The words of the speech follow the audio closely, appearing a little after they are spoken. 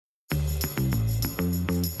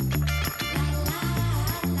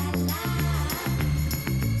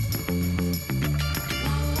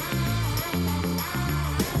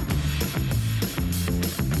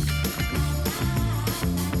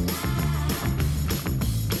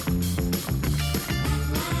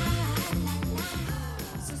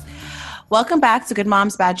Welcome back to Good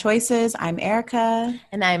Moms, Bad Choices. I'm Erica.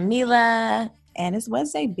 And I'm Mila. And it's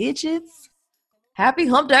Wednesday, bitches. Happy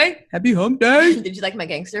hump day. Happy hump day. Did you like my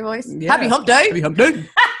gangster voice? Yeah. Happy hump day. Happy hump day.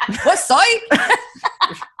 West side.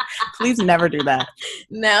 Please never do that.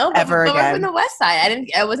 No. Ever but again. We're from the west side.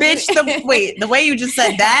 I wasn't. Bitch, the way you just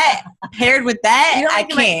said that, paired with that, you know, I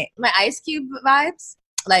can't. My Ice Cube vibes.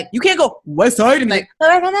 Like, you can't go West side and like,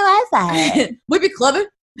 we're from the West side. we be clubbing.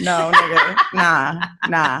 No, nigga.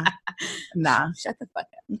 Nah. Shut the fuck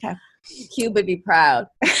up. Okay. Cube would be proud.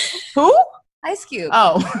 Who? Ice Cube.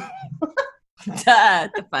 Oh. Duh,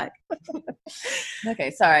 the fuck.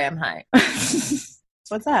 Okay, sorry, I'm high.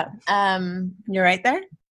 What's up? You're right there?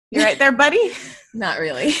 You're right there, buddy? Not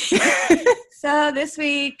really. So this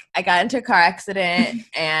week I got into a car accident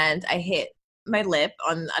and I hit my lip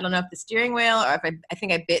on, I don't know if the steering wheel or if I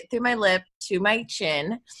think I bit through my lip to my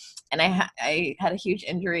chin. And I had a huge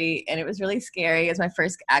injury, and it was really scary. It was my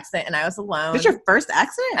first accident, and I was alone. This your first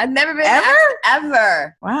accident? I've never been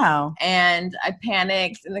ever. Wow. And I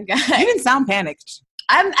panicked, and the guy. You didn't sound panicked.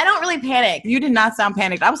 I don't really panic. You did not sound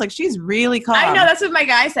panicked. I was like, she's really calm. I know, that's what my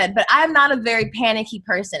guy said, but I'm not a very panicky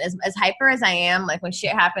person. As hyper as I am, like when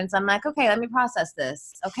shit happens, I'm like, okay, let me process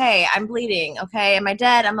this. Okay, I'm bleeding. Okay, am I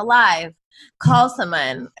dead? I'm alive. Call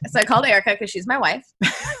someone. So I called Erica because she's my wife.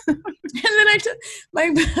 And then I took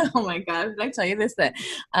oh my God, did I tell you this? That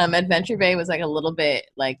Adventure Bay was like a little bit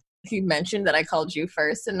like, he mentioned that I called you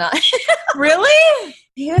first and not. Really?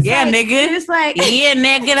 He was yeah, like, nigga. He was like, yeah,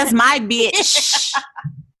 nigga, that's my bitch.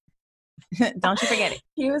 Don't you forget it.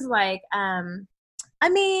 He was like, I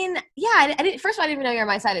mean, yeah, I didn't. First of all, I didn't even know you were on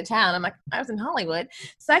my side of town. I'm like, I was in Hollywood.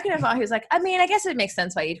 Second of all, he was like, I mean, I guess it makes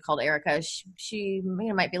sense why you called Erica. She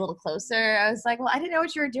might be a little closer. I was like, well, I didn't know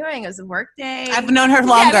what you were doing. It was a work day. I've known her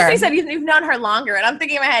longer. Yeah, he said you've known her longer, and I'm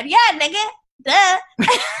thinking in my head, yeah, nigga, duh,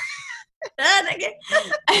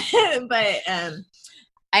 nigga. But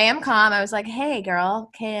I am calm. I was like, hey, girl,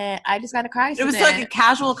 I just got a car accident. It was like a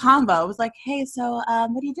casual convo. It was like, hey, so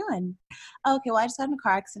what are you doing? Oh, okay, well, I just got in a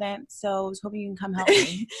car accident, so I was hoping you can come help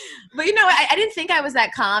me. But, I didn't think I was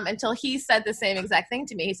that calm until he said the same exact thing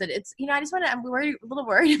to me. He said, I'm a little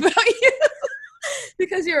worried about you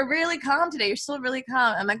because you're really calm today. You're still really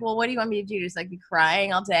calm. I'm like, well, what do you want me to do? Just like be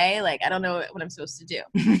crying all day? Like, I don't know what I'm supposed to do.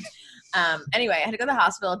 Anyway, I had to go to the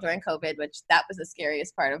hospital during COVID, which that was the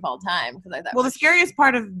scariest part of all time. Because I thought, well, the scariest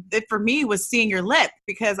part of it for me was seeing your lip,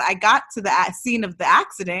 because I got to the scene of the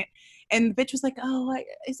accident and the bitch was like, oh,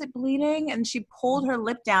 is it bleeding? And she pulled her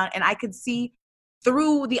lip down and I could see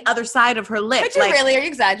through the other side of her lip. But are you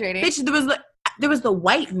exaggerating? Bitch, there was the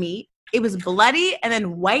white meat. It was bloody and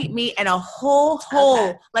then white meat and a whole hole.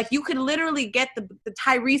 Okay. Like you could literally get the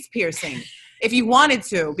Tyrese piercing if you wanted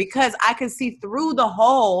to, because I could see through the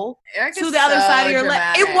hole to the other side of your lip.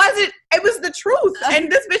 It was the truth.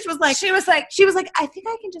 And this bitch was like, she was like, I think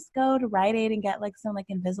I can just go to Rite Aid and get like some like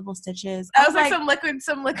invisible stitches. I was like some liquid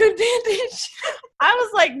bandage. I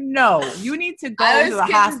was like, no, you need to go to the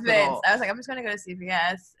hospital. I was like, I'm just going to go to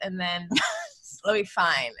CVS and then it'll be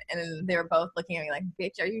fine. And then they were both looking at me like,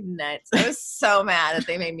 bitch, are you nuts? I was so mad that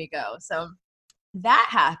they made me go. So that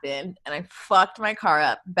happened and I fucked my car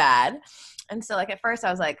up bad. And so like at first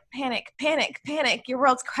I was like, panic, your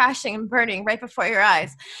world's crashing and burning right before your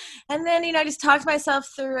eyes. And then, I just talked myself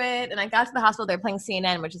through it. And I got to the hospital. They're playing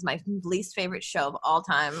CNN, which is my least favorite show of all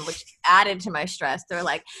time, which added to my stress. They're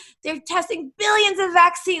like, they're testing billions of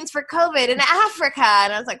vaccines for COVID in Africa.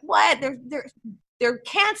 And I was like, what? They're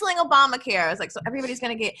canceling Obamacare. I was like, so everybody's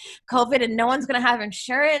going to get COVID and no one's going to have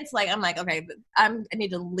insurance? Like, I'm like, okay, I need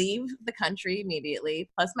to leave the country immediately,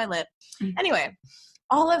 plus my lip. Mm-hmm. Anyway,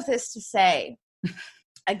 all of this to say,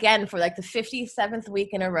 again, for like the 57th week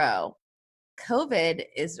in a row, COVID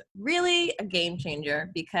is really a game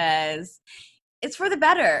changer because it's for the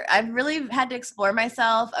better. I've really had to explore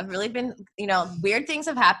myself. I've really been, weird things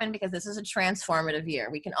have happened because this is a transformative year.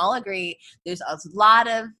 We can all agree there's a lot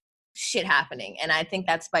of shit happening. And I think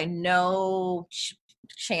that's by no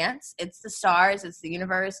chance. It's the stars, it's the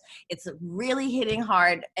universe. It's really hitting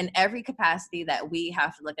hard in every capacity that we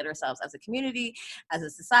have to look at ourselves as a community, as a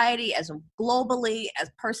society, as globally, as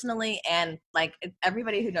personally. And like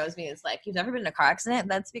everybody who knows me is like, you've never been in a car accident?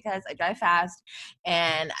 That's because I drive fast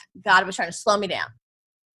and God was trying to slow me down.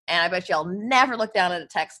 And I bet y'all never look down at a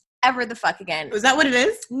text ever the fuck again. Was that what it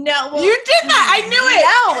is? No. Well, you did not. I knew it.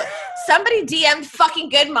 No. Somebody DM'd fucking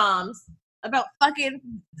Good Moms about fucking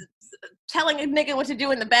telling a nigga what to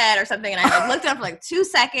do in the bed or something. And I looked up for like 2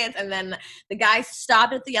 seconds and then the guy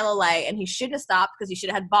stopped at the yellow light and he shouldn't have stopped because he should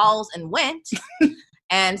have had balls and went.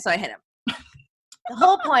 And so I hit him. The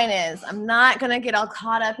whole point is, I'm not going to get all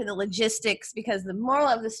caught up in the logistics because the moral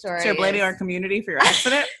of the story So you're blaming our community for your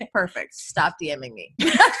accident? Perfect. Stop DMing me. I'm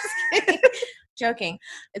just kidding. Joking.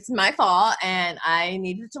 It's my fault and I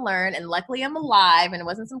needed to learn, and luckily I'm alive and it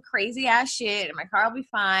wasn't some crazy ass shit and my car will be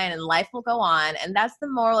fine and life will go on, and that's the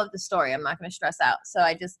moral of the story. I'm not going to stress out. So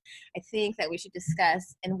I think that we should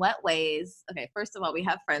discuss in what ways. Okay, first of all, we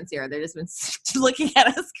have friends here. They've just been looking at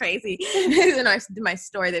us crazy. In my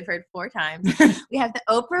story they've heard 4 times. We have the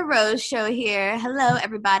Oprah Rose Show here. Hello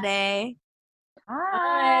everybody.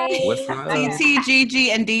 Hi. What's up? TT,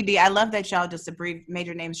 Gigi, and Dee. I love that y'all just made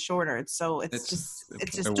your names shorter. It's just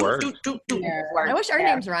it works. Yeah. I wish our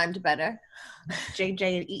names rhymed better.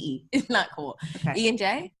 JJ and EE. It's not cool. Okay. E and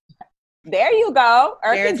J? There you go.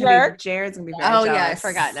 Jared's gonna be very Oh jealous. yeah, I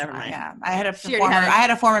forgot. Never mind. Yeah, I had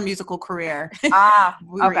a former musical career. We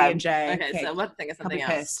were E Okay. and J. Okay, so let's think of something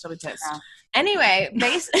else. He'll be pissed. Yeah. Anyway,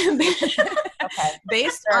 based Okay.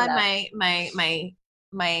 based Fair on enough.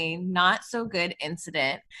 my not so good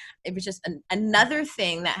incident, it was just another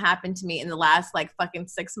thing that happened to me in the last like fucking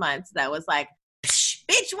 6 months that was like,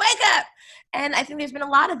 bitch, wake up. And I think there's been a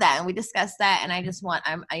lot of that, and we discussed that, and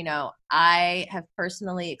I have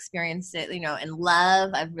personally experienced it, in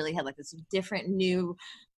love. I've really had like this different new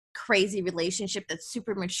crazy relationship that's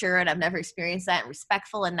super mature, and I've never experienced that, and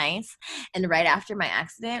respectful and nice. And right after my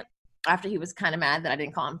accident, after he was kind of mad that I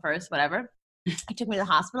didn't call him first, whatever, he took me to the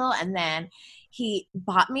hospital, and then he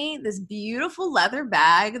bought me this beautiful leather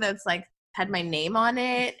bag that's like had my name on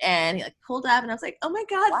it, and he like pulled up, and I was like, oh my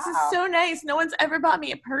God, This is so nice. No one's ever bought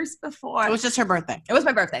me a purse before. It was just her birthday. It was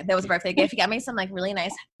my birthday. That was a birthday gift. He got me some like really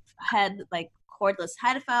nice cordless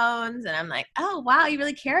headphones, and I'm like, oh wow, you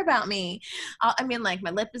really care about me. Like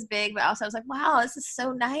my lip is big, but also I was like, wow, this is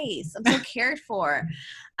so nice. I'm so cared for.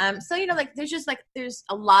 There's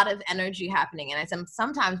a lot of energy happening, and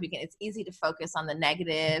sometimes it's easy to focus on the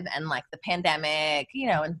negative and like the pandemic,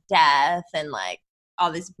 and death and like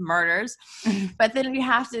all these murders. But then you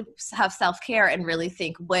have to have self-care and really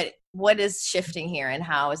think what is shifting here, and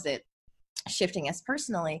how is it shifting us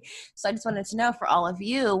personally. So I just wanted to know, for all of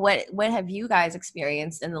you, what have you guys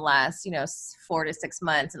experienced in the last 4 to 6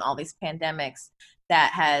 months and all these pandemics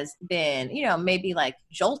that has been maybe like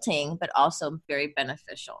jolting but also very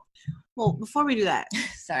beneficial? Well, before we do that,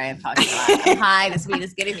 sorry, I'm talking a lot. I'm high. This weed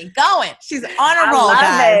is getting me going. she's on a roll,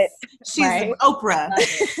 guys. She's Right. Oprah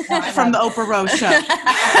from the Oprah Rose Show.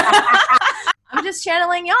 I'm just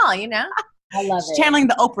channeling y'all, I love She's it. channeling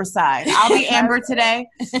the Oprah side. I'll be Amber today.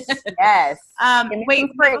 Yes.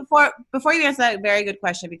 Wait, before you answer that, very good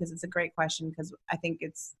question, because it's a great question, because I think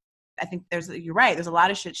you're right. There's a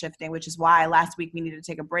lot of shit shifting, which is why last week we needed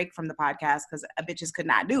to take a break from the podcast, because bitches could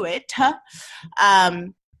not do it.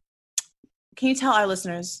 Can you tell our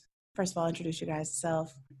listeners, first of all, introduce you guys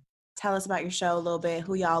yourself, tell us about your show a little bit,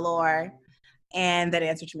 who y'all are, and then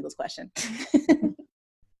answer Jamila's question.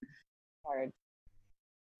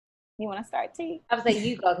 You want to start, T? I was like,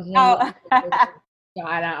 you go.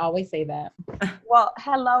 I always say that. Well,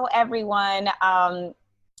 hello, everyone.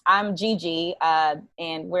 I'm Gigi,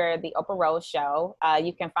 and we're the Oprah Rose Show.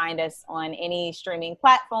 You can find us on any streaming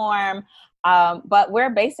platform, but we're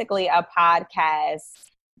basically a podcast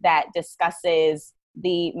that discusses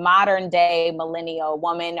the modern day millennial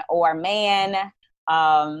woman or man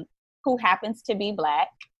who happens to be Black,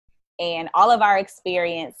 and all of our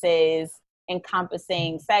experiences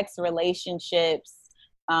encompassing sex, relationships,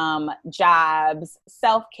 jobs,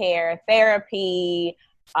 self-care, therapy,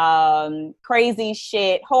 crazy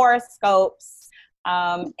shit, horoscopes.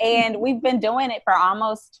 And we've been doing it for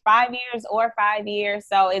almost 5 years.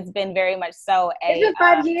 So it's been very much so It's been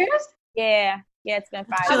 5 years? Yeah, it's been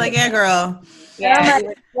 5 She's years. like, yeah, girl. Yeah, we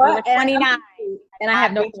were And 29. And I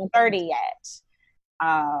have no reached 30 yet.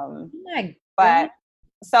 Oh my But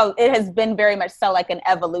so it has been very much so like an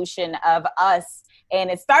evolution of us.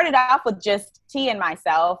 And it started off with just T and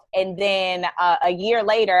myself. And then a year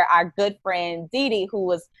later, our good friend Dee, who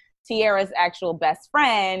was Tiara's actual best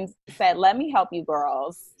friend, said, let me help you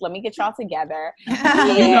girls. Let me get y'all together.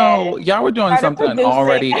 Y'all were doing Started something producing.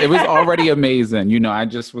 already. It was already amazing. I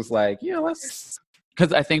just was like, let's,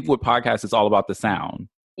 because I think with podcasts, it's all about the sound.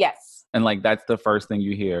 Yes. And like, that's the first thing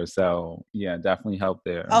you hear. So yeah, definitely help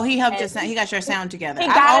there. Oh, he helped us. He got your sound together. He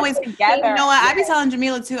got I us always, together. you know what? I be telling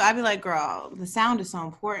Jamila too. I be like, girl, the sound is so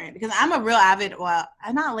important, because I'm a real avid. Well,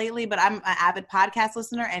 I'm not lately, but I'm an avid podcast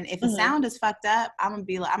listener. And if the sound is fucked up, I'm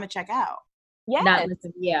gonna check out. Yes. Not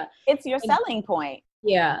listen, yeah. It's your selling point.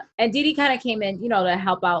 Yeah. And Dee kind of came in, to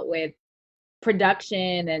help out with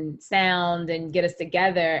production and sound and get us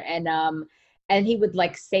together. And and he would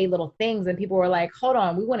like say little things, and people were like, hold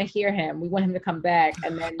on, we want to hear him. We want him to come back.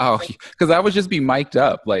 And then because I would just be mic'd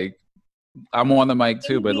up. Like I'm on the mic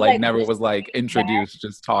too, but like never was like introduced,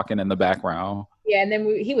 just talking in the background. Yeah, and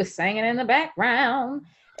then he was singing in the background.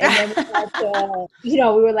 And then we had to, we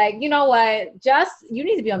were like, you know what, just, you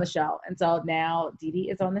need to be on the show. And so now Dee Dee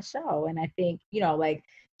is on the show. And I think, like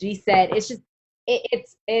G said, it's just,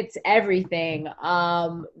 it's everything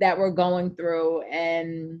that we're going through.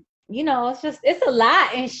 And, it's a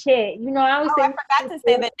lot and shit. I always say, I forgot to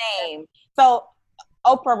say the name. So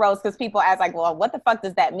Oprah Rose, because people ask like, well, what the fuck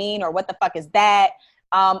does that mean? Or what the fuck is that?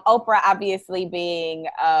 Oprah obviously being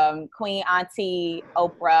Queen Auntie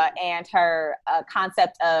Oprah, and her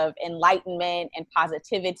concept of enlightenment and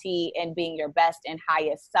positivity and being your best and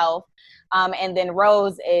highest self. And then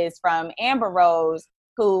Rose is from Amber Rose,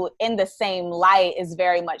 who in the same light is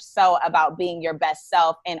very much so about being your best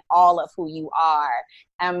self in all of who you are,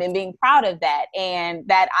 and being proud of that. And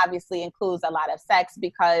that obviously includes a lot of sex,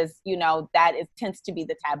 because, that tends to be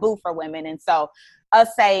the taboo for women. And so us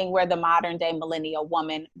saying we're the modern day millennial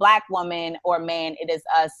woman, Black woman, or man, it is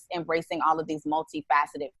us embracing all of these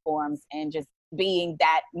multifaceted forms and just being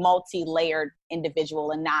that multi-layered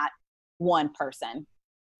individual and not one person.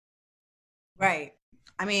 Right.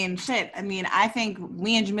 I mean, I think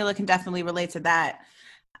me and Jamila can definitely relate to that.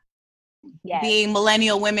 Yes. Being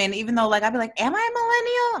millennial women, even though like I'd be like, am I a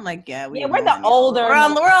millennial? I'm like, yeah, we're the older. We're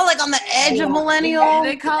all like on the edge of millennial.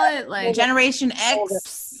 They call it like Generation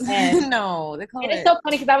X. No, they call it. It's so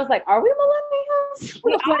funny because I was like, are we millennials?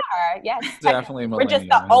 We are, yes. Definitely millennials. We're just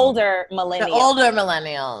the older millennials. The older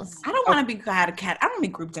millennials. I don't want to be I don't want to be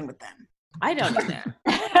grouped in with them. I don't either.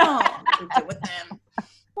 Grouped in with them.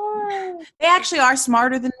 They actually are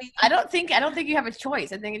smarter than me. I don't think you have a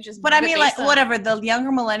choice. I think it's just. But I mean, like whatever, the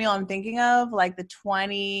younger millennial I'm thinking of, like the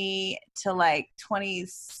 20 to like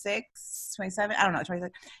 26, 27. I don't know,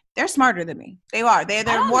 26. They're smarter than me. They are.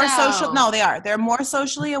 They're more social. No, they are. They're more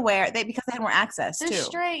socially aware. Because they have more access too. They're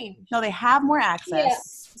strange. No, they have more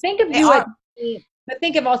access. Yeah. Think of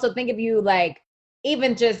you like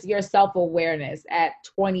even just your self-awareness at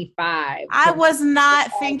 25. I was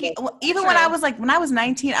not thinking, even when I was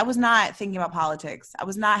 19, I was not thinking about politics. I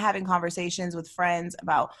was not having conversations with friends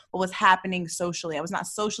about what was happening socially. I was not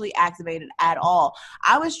socially activated at all.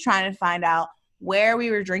 I was trying to find out where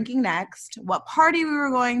we were drinking next, what party we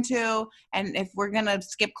were going to, and if we're going to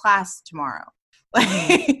skip class tomorrow.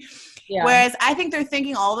 Yeah. Whereas I think they're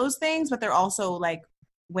thinking all those things, but they're also like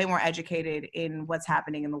way more educated in what's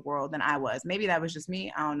happening in the world than I was. Maybe that was just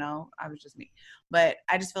me. I don't know. I was just me. But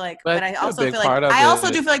I just feel like, but I also feel like, I also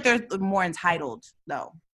do feel like they're more entitled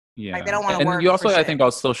though. Yeah. Like they don't want to work. And you also, I think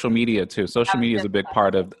about social media too. Social media is a big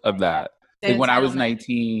part of that. Like when I was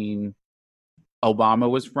 19, Obama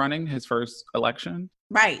was running his first election.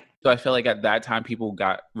 Right. So I feel like at that time people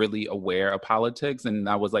got really aware of politics, and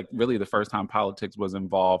that was like really the first time politics was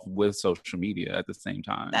involved with social media at the same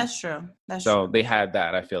time. That's true. So they had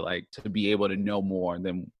that, I feel like, to be able to know more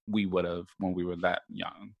than we would have when we were that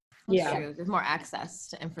young. Yeah. There's more access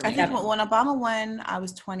to information. I think when Obama won, I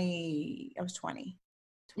was 20.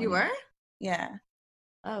 You were? Yeah.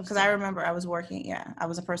 Oh, because I remember I was working. Yeah. I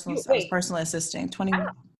was a personal assistant. 20.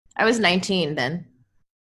 I was 19 then.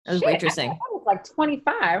 I was waitressing. I was like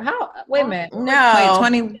 25. How? Wait a minute. No.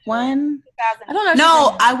 21? I don't know.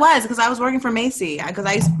 No, I was, because I was working for Macy. Because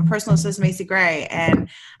I used to personal assist Macy Gray. And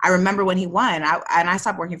I remember when he won. I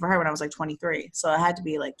stopped working for her when I was like 23. So it had to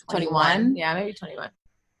be like 21. Yeah, maybe 21.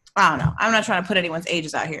 I don't know. I'm not trying to put anyone's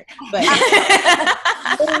ages out here. But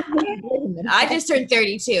I just turned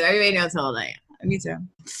 32. Everybody knows how old I am. Me too.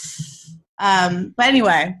 But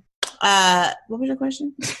anyway, what was your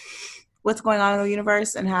question? What's going on in the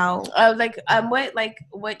universe and how?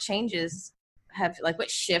 What changes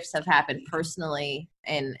what shifts have happened personally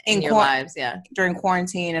in your lives? Yeah, during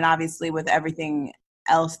quarantine and obviously with everything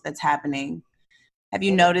else that's happening, have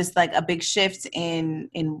you noticed like a big shift in?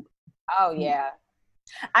 Oh yeah,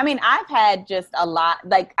 I mean, I've had just a lot.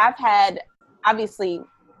 Like I've had obviously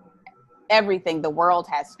everything. The world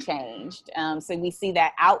has changed, so we see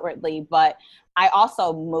that outwardly, but I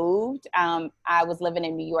also moved. I was living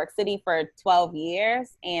in New York City for 12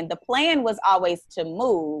 years, and the plan was always to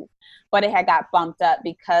move, but it had got bumped up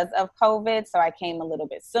because of COVID, so I came a little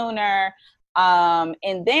bit sooner.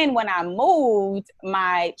 And then when I moved,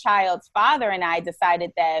 my child's father and I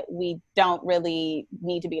decided that we don't really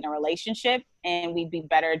need to be in a relationship, and we'd be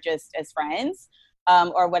better just as friends,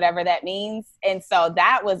 or whatever that means. And so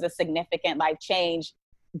that was a significant life change.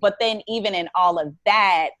 But then even in all of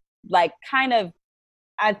that, like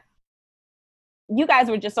you guys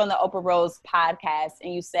were just on the Oprah Rose podcast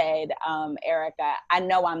and you said, Erica, I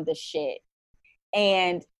know I'm the shit.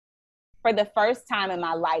 And for the first time in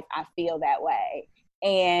my life, I feel that way.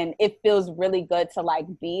 And it feels really good to like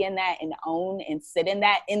be in that and own and sit in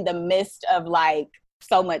that in the midst of like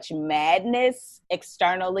so much madness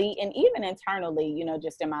externally and even internally, you know,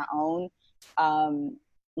 just in my own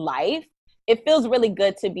life. It feels really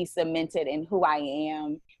good to be cemented in who I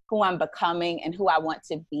am, who I'm becoming, and who I want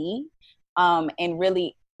to be, and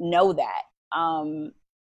really know that.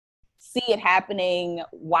 See it happening,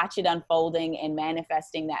 watch it unfolding, and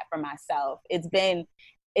manifesting that for myself. It's been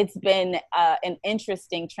an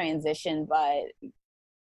interesting transition, but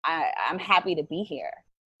I'm happy to be here.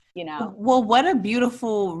 You know? Well, what a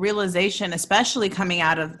beautiful realization, especially coming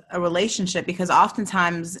out of a relationship, because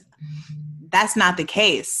oftentimes that's not the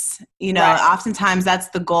case. You know, right. Oftentimes that's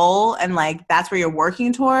the goal and like that's where you're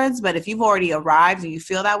working towards. But if you've already arrived and you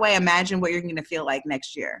feel that way, imagine what you're going to feel like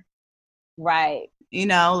next year. Right. You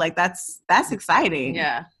know, like that's exciting.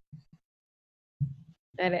 Yeah.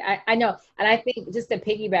 And I know. And I think just to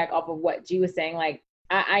piggyback off of what G was saying, like,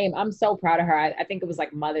 I'm so proud of her. I think it was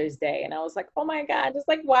like Mother's Day, and I was like, oh my God, just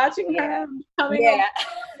like watching her coming up,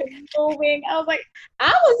 moving. I was like, I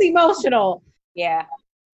was emotional. Yeah.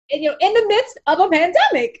 And, you know, in the midst of a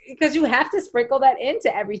pandemic, because you have to sprinkle that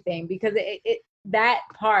into everything, because it that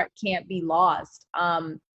part can't be lost.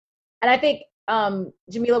 And I think,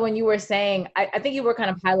 Jamila, when you were saying, I think you were kind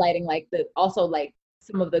of highlighting like also like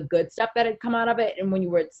some of the good stuff that had come out of it. And when you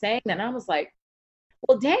were saying that, I was like,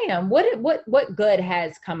 well, damn, what good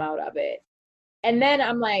has come out of it? And then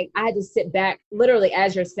I'm like, I had to sit back literally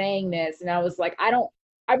as you're saying this. And I was like,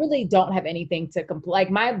 I really don't have anything to complain. Like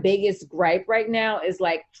my biggest gripe right now is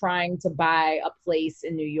like trying to buy a place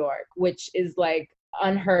in New York, which is like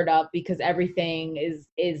unheard of because everything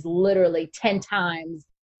is literally 10 times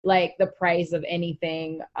like the price of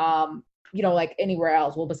anything, you know, like anywhere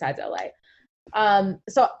else. Well, besides LA.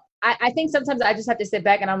 So I think sometimes I just have to sit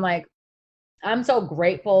back and I'm like, I'm so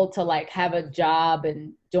grateful to like have a job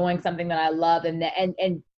and doing something that I love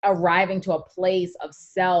and arriving to a place of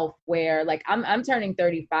self where like I'm turning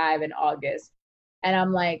 35 in August and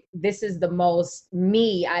I'm like, this is the most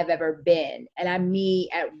me I've ever been. And I'm me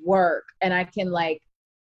at work and I can like,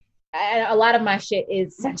 a lot of my shit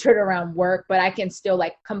is centered around work, but I can still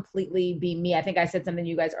like completely be me. I think I said something to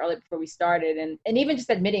you guys earlier before we started and even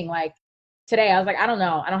just admitting like today, I was like, I don't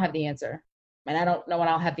know. I don't have the answer. And I don't know when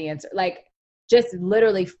I'll have the answer. Like just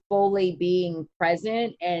literally fully being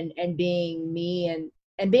present and being me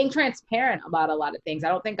and being transparent about a lot of things. I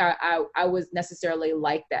don't think I was necessarily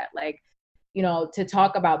like that. Like, you know, to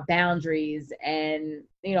talk about boundaries and,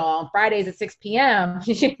 you know, on Fridays at 6 p.m.,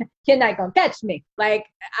 you're not going to catch me. Like,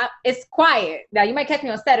 it's quiet. Now, you might catch me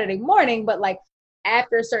on Saturday morning, but like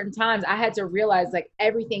after certain times, I had to realize like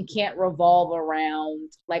everything can't revolve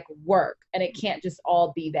around like work and it can't just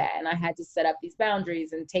all be that. And I had to set up these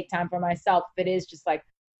boundaries and take time for myself. If it is just like,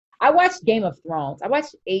 I watched Game of Thrones. I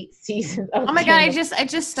watched 8 seasons of Oh my God, I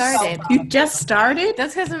just started. You just started?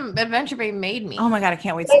 That's because Adventure Bay made me. Oh my God, I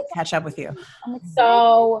can't wait to catch up with you.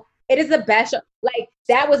 So it is the best show. Like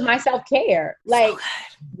that was my self-care. Like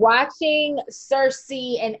watching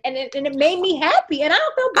Cersei and it made me happy and I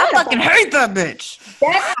don't feel bad. I fucking hate that bitch.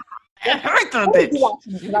 I hate that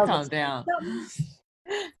bitch. You calm down.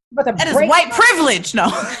 That is white privilege. No.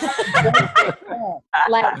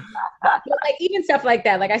 like even stuff like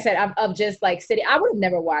that. Like I said, of just like sitting. I would have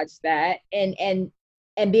never watched that, and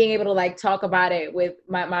being able to like talk about it with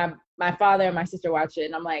my father and my sister watch it,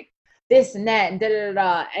 and I'm like this and that and da da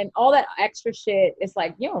da and all that extra shit. It's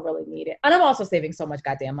like you don't really need it. And I'm also saving so much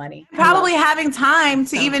goddamn money. Probably having time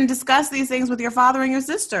to even discuss these things with your father and your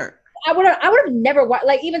sister. I would have never watched,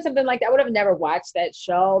 like even something like that. I would have never watched that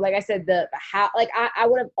show. Like I said, I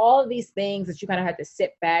would have all of these things that you kind of had to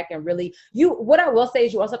sit back and really, what I will say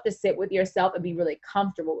is you also have to sit with yourself and be really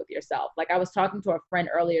comfortable with yourself. Like I was talking to a friend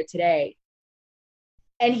earlier today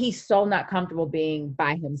and he's so not comfortable being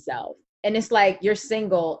by himself. And it's like, you're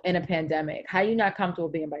single in a pandemic. How are you not comfortable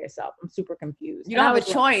being by yourself? I'm super confused. You don't have a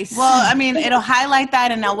choice. Well, I mean, it'll highlight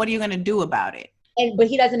that. And now what are you going to do about it? But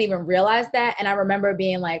he doesn't even realize that. And I remember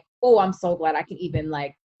being like, oh, I'm so glad I can even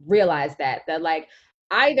like realize that like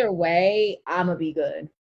either way, I'm gonna be good.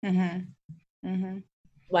 Mm-hmm. Mm-hmm.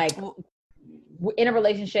 Like in a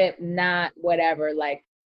relationship, not whatever. Like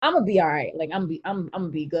I'm gonna be all right. Like I'm gonna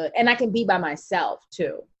be good, and I can be by myself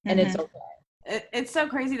too, and it's okay. It's so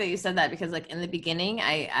crazy that you said that because like in the beginning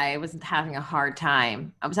I was having a hard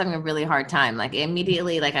time. I was having a really hard time. Like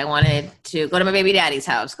immediately, like I wanted to go to my baby daddy's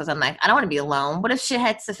house because I'm like, I don't want to be alone. What if shit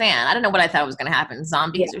hits the fan? I don't know what I thought was going to happen.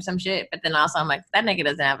 Zombies or some shit. But then also I'm like, that nigga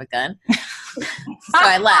doesn't have a gun. So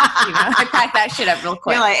I left. I packed that shit up real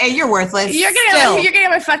quick. You're like, hey, you're worthless. You're gonna get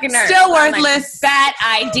my fucking nerves. Still worthless. Like, bad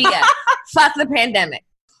idea. Fuck the pandemic.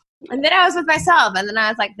 And then I was with myself, and then I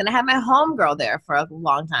was like, then I had my homegirl there for a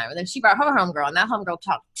long time, and then she brought her homegirl, and that homegirl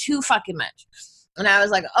talked too fucking much. And I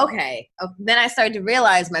was like, okay. Then I started to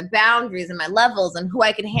realize my boundaries and my levels and who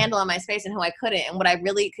I could handle in my space and who I couldn't, and what I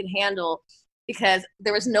really could handle, because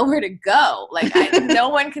there was nowhere to go. Like, no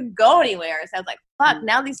one could go anywhere. So I was like, fuck,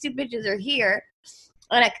 now these two bitches are here,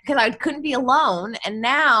 and because I couldn't be alone, and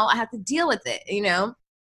now I have to deal with it,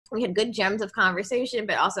 We had good gems of conversation,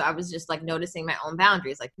 but also I was just like noticing my own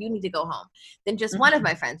boundaries. Like, you need to go home. Then just one of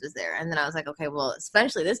my friends was there. And then I was like, okay, well,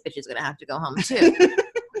 eventually this bitch is going to have to go home too,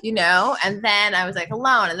 And then I was like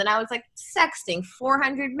alone. And then I was like sexting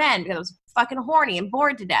 400 men because I was fucking horny and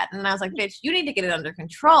bored to death. And then I was like, bitch, you need to get it under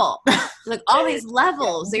control. Like all these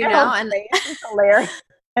levels, and it's hilarious.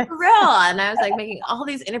 For real. And I was like making all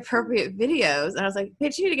these inappropriate videos. And I was like,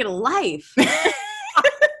 bitch, you need to get a life.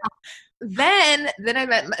 Then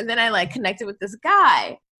I like connected with this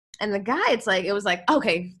guy, and the guy, it was like,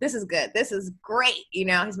 okay, this is good. This is great.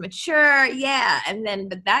 He's mature. Yeah. And then,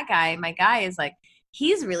 but that guy, my guy is like,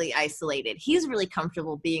 he's really isolated. He's really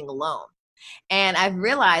comfortable being alone. And I've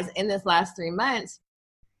realized in this last 3 months,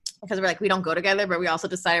 because we're like, we don't go together, but we also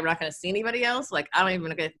decided we're not going to see anybody else. Like, I don't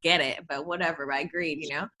even get it, but whatever. I agreed,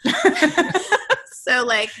 So,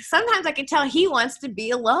 like, sometimes I can tell he wants to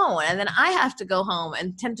be alone, and then I have to go home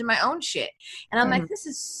and tend to my own shit. And I'm like, this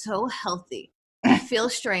is so healthy. I feel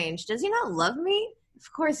strange. Does he not love me?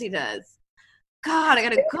 Of course he does. God, I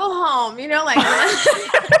got to go home,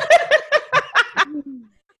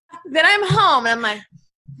 Then I'm home, and I'm like,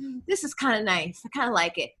 this is kind of nice. I kind of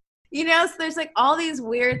like it. So there's, like, all these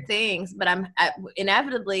weird things, but I'm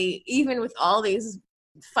inevitably, even with all these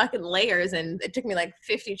fucking layers, and it took me like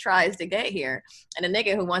 50 tries to get here, and a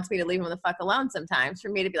nigga who wants me to leave him the fuck alone sometimes, for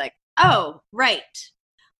me to be like, oh, right,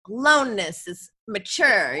 aloneness is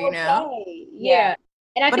mature, Yeah.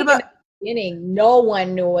 And I think in the beginning, no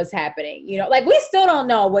one knew what was happening, like, we still don't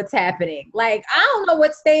know what's happening. Like, I don't know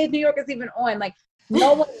what stage New York is even on. Like,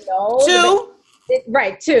 no one knows. 2.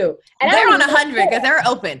 Right, 2. And they're on 100 because they're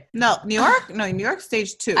open. No, New York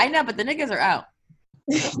stage 2. I know, but the niggas are out.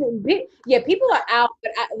 Yeah, people are out,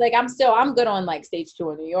 but I'm good on like stage 2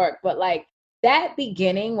 in New York. But like that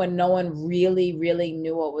beginning when no one really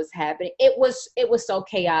knew what was happening, it was so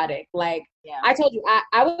chaotic. Like, I told you,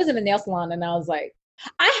 I was in the nail salon, and I was like,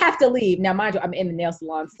 I have to leave now. Mind you, I'm in the nail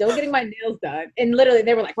salon still getting my nails done, and literally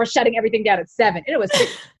they were like, we're shutting everything down at 7, and it was 6:05,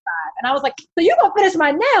 and I was like, so you gonna finish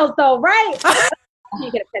my nails though, right?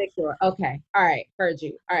 You get a pedicure. Okay, all right, heard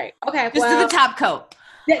you. All right, okay, just do the top coat.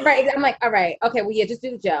 Right, I'm like, all right, okay, well, yeah, just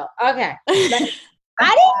do the gel. Okay. Like,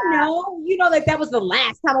 I didn't know, like that was the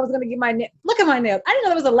last time I was going to get my nails. Look at my nails. I didn't know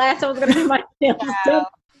that was the last time I was going to get my nails done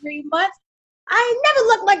for 3 months. I never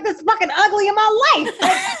looked like this fucking ugly in my life.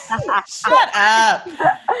 Like, shut up.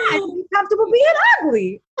 I'm comfortable being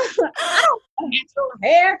ugly. I don't have natural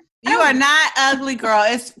hair. You are not ugly, girl.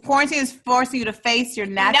 Quarantine is forcing you to face your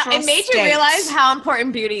natural It made you realize how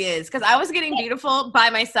important beauty is, because I was getting beautiful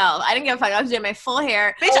by myself. I didn't give a fuck. I was doing my full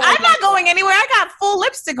hair. Bitch, I'm not going anywhere. I got full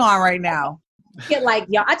lipstick on right now. Get like,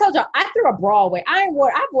 y'all, I told y'all, I threw a bra away. I've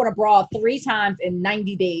worn a bra 3 times in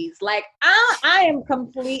 90 days. Like, I am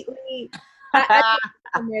completely, I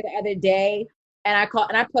was there the other day, and I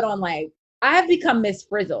put on like, I have become Miss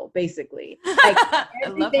Frizzle, basically. Like,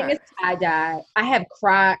 everything is tie-dye. I have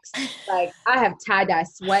Crocs. Like, I have tie-dye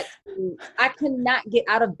sweatsuits. I cannot get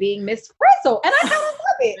out of being Miss Frizzle, and I kind of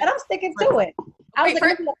love it, and I'm sticking to it. I was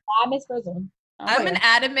like, I'm Miss Frizzle. I'm an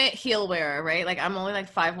adamant heel wearer, right? Like, I'm only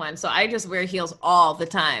like 5'1", so I just wear heels all the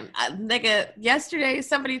time. Yesterday,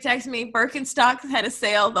 somebody texted me, Birkenstocks had a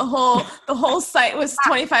sale. The whole site was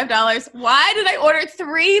 $25. Why did I order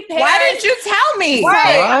 3 pairs? Why didn't you tell me?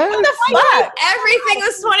 Right. What the fuck? Everything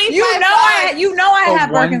was $25. You know I have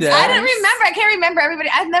Birkenstocks. I didn't remember. I can't remember everybody.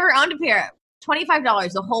 I've never owned a pair.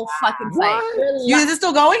 $25, the whole fucking site. Is it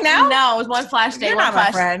still going now? No, it was one flash day. You're not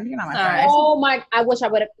my friend. Oh my! I wish I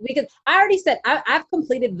would have, because I already said I've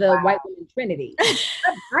completed the white woman trinity.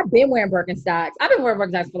 I've been wearing Birkenstocks. I've been wearing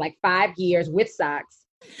Birkenstocks for like 5 years with socks.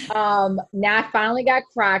 Now I finally got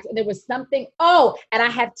Crocs, and there was something. Oh, and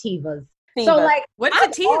I have Tevas. So like, what's a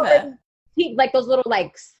Teva? Like those little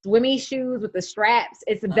like swimmy shoes with the straps.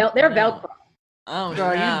 It's a belt. They're Velcro. Oh,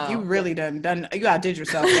 girl, no. you really done. You outdid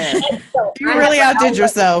yourself there. You really outdid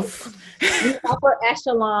yourself. The upper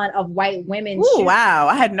echelon of white women. Ooh, wow!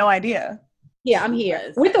 I had no idea. Yeah, I'm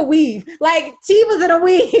here with a weave, like Teva's in a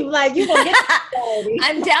weave. Like, you gonna get.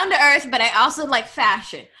 I'm down to earth, but I also like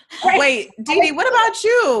fashion. Wait, Dee Dee, what about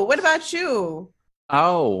you?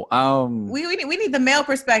 We need the male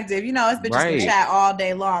perspective. You know, us bitches Right. can chat all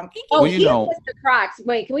day long. Oh, Well, you know, Mr. Crocs.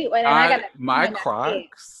 Wait, can we? And my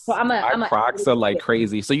Crocs. So my Crocs are like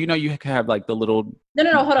crazy. So you know, you can have like the little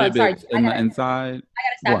No. Hold on. Sorry. in the inside. I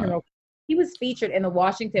gotta stop him real quick. He was featured in the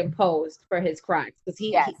Washington Post for his Crocs because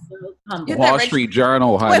he's so humble. Wall Street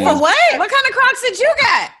Journal, honey. Wait, for what? What kind of Crocs did you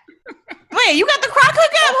get? Wait, you got the Croc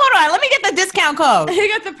hookup? Hold on, let me get the discount code. You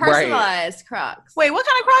got the personalized Crocs. Wait, what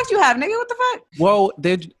kind of Crocs you have, nigga? What the fuck? Well,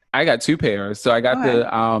 I got two pairs. So I got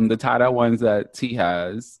the tie-dye ones that T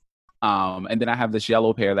has. And then I have this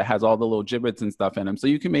yellow pair that has all the little giblets and stuff in them. So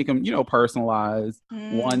you can make them, you know, personalized.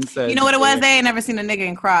 One says, you know what it was? They ain't never seen a nigga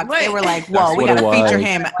in Crocs. Wait. They were like, whoa, we gotta feature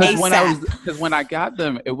him ASAP. Because when I got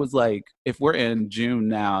them, it was like, if we're in June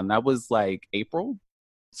now, and that was like April.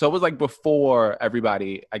 So it was like before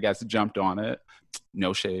everybody, I guess, jumped on it.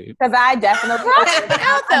 No shade. Because I definitely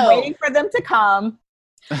I'm waiting for them to come.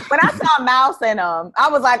 When I saw Mouse in them, I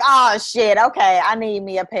was like, oh shit, okay, I need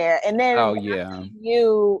me a pair. And then when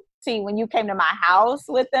you came to my house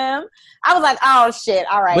with them, I was like, oh shit,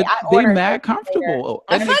 all right. But they're mad comfortable.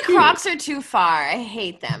 I feel like Crocs are too far. I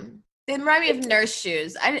hate them. They remind me of nurse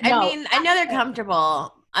shoes. I mean, I know they're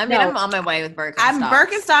comfortable. I mean, I'm on my way with Birkenstock.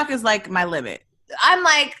 Birkenstock is like my limit. I'm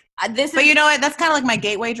like, But you know what? That's kind of like my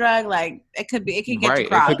gateway drug. Like it can get to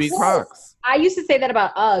Crocs. It could be Crocs. I used to say that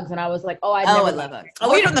about Uggs, and I was like, I love Uggs. Oh,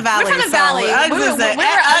 we're from the Valley. We're from the Valley.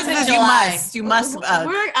 Uggs is you must Uggs.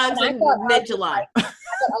 We were Uggs in mid-July.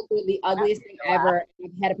 Uggs were the ugliest thing ever.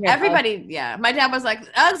 I've had a pair Everybody, yeah. My dad was like,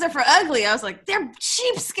 Uggs are for ugly. I was like, they're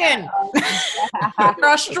sheepskin. They're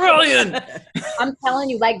Australian. I'm telling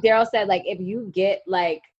you, like Daryl said, like if you get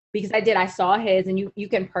like, because I saw his, and you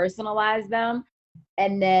can personalize them.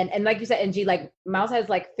 And like you said, and G, like Mouse has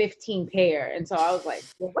like 15 pair. And so I was like,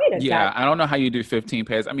 well, wait a second. Yeah, I don't know how you do 15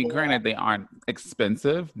 pairs. I mean, granted, they aren't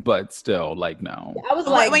expensive, but still, like, no. I was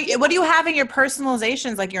like, wait, what do you have in your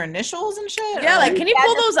personalizations? Like your initials and shit? Yeah, like, can you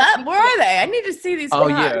pull those up? Where are they? I need to see these. Oh,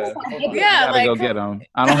 yeah. Yeah, I gotta go get them.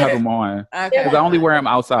 I don't have them on. Okay. Because I only wear them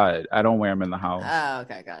outside. I don't wear them in the house. Oh,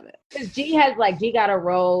 okay, got it. Because G got a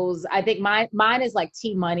rose. I think mine is like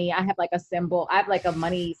T money. I have like a symbol. I have like a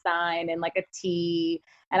money sign and like a T.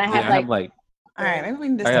 And I have all right, maybe we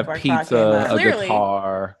can just I have pizza, a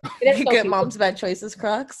guitar. Good mom's bad choices,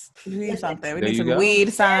 Crocs. We need something. We There need you some go.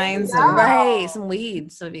 weed signs. Right, some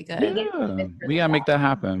weeds would be good. Yeah, we gotta make that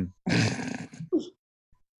happen.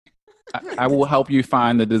 I will help you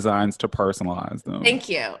find the designs to personalize them. Thank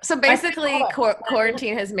you. So basically,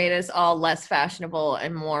 quarantine has made us all less fashionable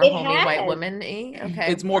and more homey white women-y.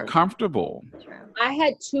 Okay, It's more comfortable. I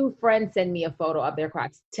had 2 friends send me a photo of their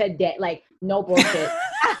Crocs today. Like, no bullshit.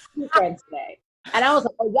 2 friends today. And I was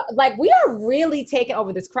like, like, we are really taking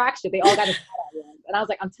over this Croc shit. They all got this tie-dye ones. And I was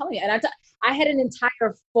like, I'm telling you. And I had an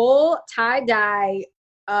entire full tie-dye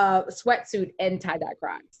sweatsuit and tie-dye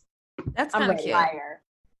Crocs. That's kind of cute. Liar.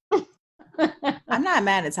 I'm not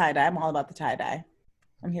mad at tie-dye. I'm all about the tie-dye.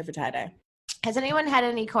 I'm here for tie-dye. Has anyone had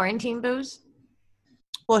any quarantine booze?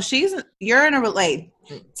 Well, you're in a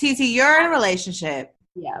TT, you're in a relationship.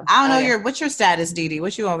 Yeah. I don't know what's your status, Dee Dee?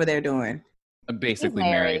 What you over there doing? I'm basically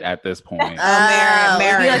married at this point.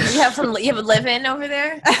 Married. You have a live-in over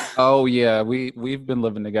there? Oh yeah, we've been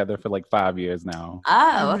living together for like 5 years now.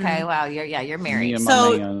 Oh, okay. Wow, you're married. Me and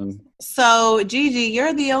my man. So Gigi,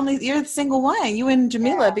 you're the single one. You and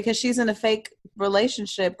Jamila, because she's in a fake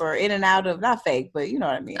relationship or in and out of, not fake, but you know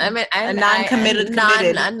what I mean. I'm a non-committed,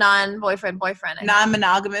 a non-boyfriend,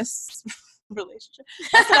 non-monogamous relationship.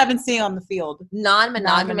 That's what I've been seeing on the field.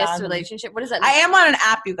 Non-monogamous relationship. What does that mean? I am on an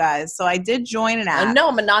app, you guys. So I did join an app.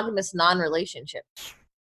 No, monogamous non-relationship.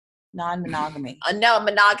 Non-monogamy. No,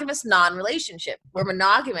 monogamous non-relationship. We're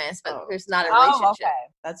monogamous, but there's not a relationship. Oh, okay.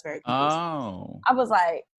 That's very cool. Oh. I was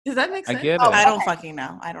like, does that make sense? I get it. I don't fucking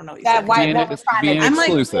know. I don't know what you said. white woman being I'm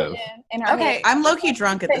exclusive. Okay. I'm low-key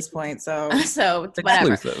drunk at this point, so So It's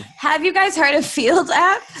whatever. exclusive. Have you guys heard of Field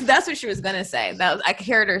app? That's what she was gonna say. I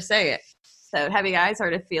heard her say it. So have you guys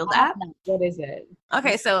heard of Field app? What is it?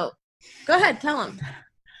 Okay, so go ahead, tell them.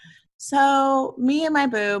 So me and my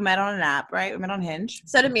boo met on an app, right? We met on Hinge.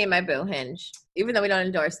 So did me and my boo, Hinge. Even though we don't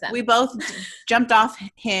endorse them. We both jumped off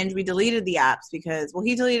Hinge. We deleted the apps because,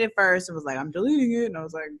 he deleted it first and was like, I'm deleting it. And I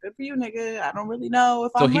was like, good for you, nigga. I don't really know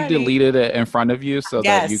if I'm ready. Deleted it in front of you so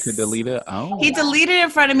that you could delete it? Oh. He deleted it in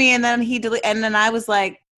front of me and then and then I was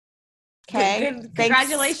like, okay,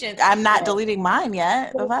 congratulations. I'm not deleting mine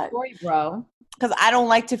yet. Story, bro. Because I don't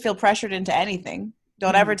like to feel pressured into anything.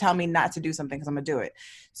 Don't ever tell me not to do something because I'm going to do it.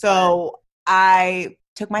 So I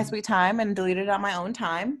took my sweet time and deleted it on my own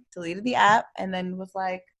time, deleted the app, and then was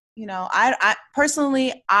like, I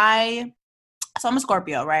personally, so I'm a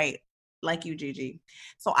Scorpio, right? like you, Gigi.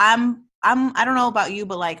 So I don't know about you,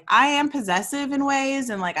 but like I am possessive in ways,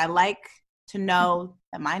 and like I like to know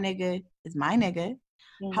that my nigga is my nigga.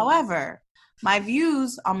 Mm-hmm. However, my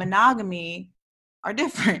views on monogamy are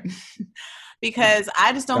different because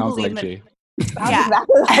I just don't believe like Yeah.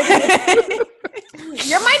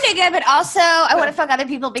 You're my nigga, but also I want to fuck other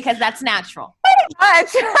people because that's natural.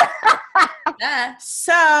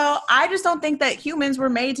 So I just don't think that humans were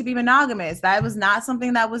made to be monogamous. That was not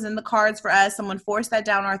something that was in the cards for us. Someone forced that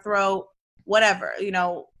down our throat, whatever, you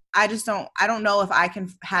know. I don't know if I can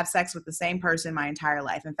have sex with the same person my entire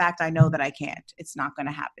life. In fact, I know that I can't. It's not going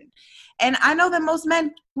to happen. And I know that most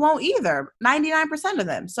men won't either, 99% of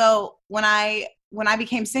them. So when I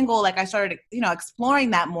became single, like I started, you know,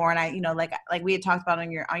 exploring that more. And I, you know, like we had talked about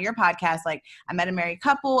on your podcast, like I met a married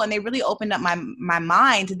couple and they really opened up my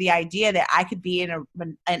mind to the idea that I could be in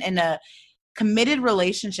a committed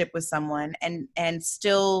relationship with someone and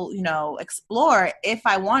still, you know, explore if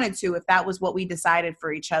I wanted to, if that was what we decided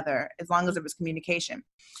for each other, as long as it was communication.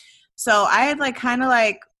 So I had like kind of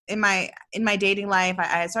like in my dating life,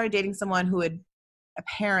 I started dating someone who had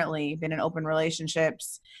apparently been in open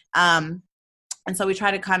relationships. And so we try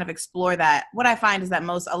to kind of explore that. What I find is that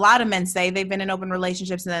a lot of men say they've been in open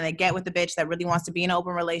relationships and then they get with the bitch that really wants to be in an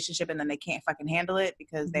open relationship and then they can't fucking handle it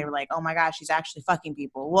because they were like, oh my gosh, she's actually fucking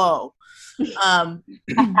people. Whoa.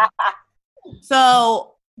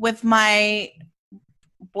 So with my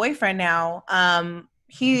boyfriend now,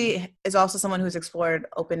 he is also someone who's explored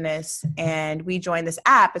openness, and we joined this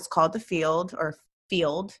app. It's called The Field.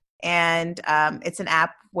 And it's an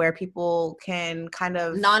app where people can kind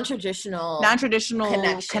of non-traditional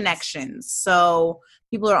connections. So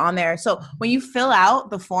people are on there. So when you fill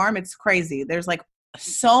out the form, it's crazy. There's like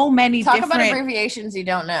so many Talk different about abbreviations you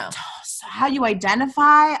don't know. How you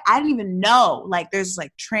identify, I didn't even know. Like there's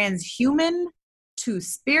like transhuman,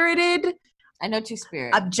 two-spirited. I know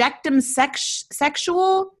two-spirit. Objectum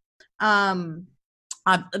sexual.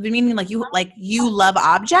 Meaning like you love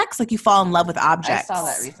objects, like you fall in love with objects. I saw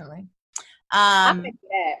that recently. I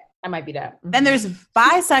might be that. Then there's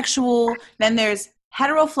bisexual, then there's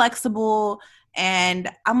heteroflexible, and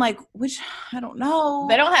I'm like, which I don't know.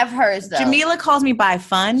 They don't have hers though. Jamila calls me bi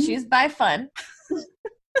fun. She's bi fun.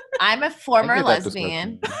 I'm a former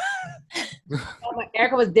lesbian.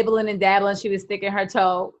 Erica was dibbling and dabbling. She was sticking her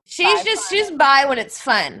toe. She's bi when it's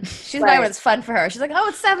fun. She's bi when it's fun for her. She's like, oh,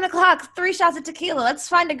 it's 7:00, 3 shots of tequila. Let's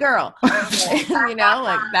find a girl. You know,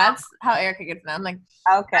 like that's how Erica gets down. I'm like,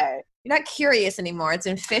 okay. You're not curious anymore. It's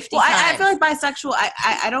in 50 times. I feel like bisexual.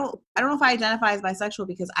 I don't know if I identify as bisexual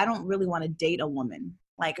because I don't really want to date a woman.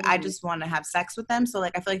 Like, I just want to have sex with them. So,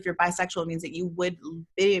 like, I feel like if you're bisexual, it means that you would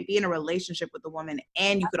be in a relationship with a woman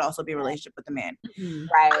and you could also be in a relationship with a man.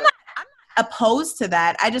 Right. I'm not opposed to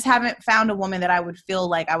that. I just haven't found a woman that I would feel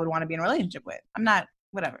like I would want to be in a relationship with. I'm not,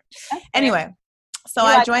 whatever. Okay. Anyway, so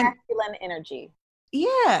I joined. Masculine energy.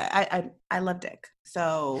 Yeah, I love dick.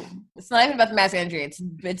 So it's not even about the masculine energy. It's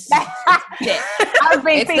dick.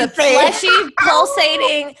 It's the fleshy,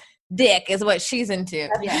 pulsating dick is what she's into.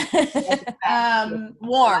 Yeah.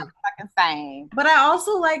 Warm. Fucking same. But I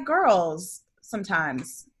also like girls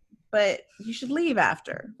sometimes. But you should leave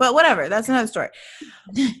after. But whatever. That's another story.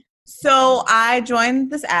 So I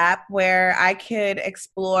joined this app where I could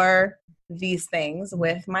explore these things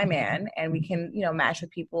with my man, and we can, you know, match with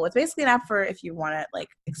people. It's basically an app for if you want to like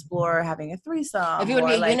explore having a threesome, if you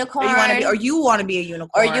want to be a unicorn, or you want to be a unicorn,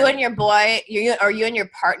 or you and your boy, you and your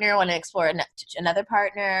partner want to explore another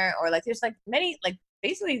partner, or like there's like many, like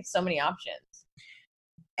basically so many options.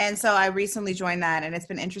 And so I recently joined that, and it's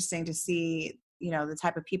been interesting to see, you know, the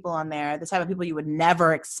type of people on there, the type of people you would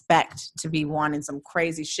never expect to be wanting some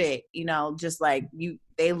crazy shit, you know, just like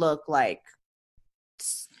they look like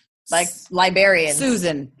librarians.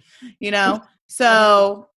 Susan, you know?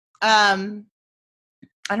 So, I don't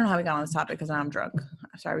know how we got on this topic because I'm drunk.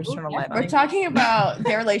 Sorry, we're just trying to light. We're talking about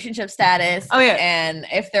their relationship status. Oh, yeah. And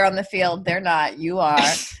if they're on the field, they're not. You are.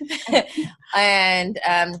 And,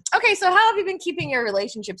 okay, so how have you been keeping your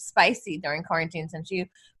relationship spicy during quarantine since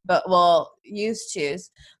used to,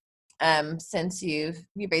 since you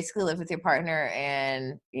basically live with your partner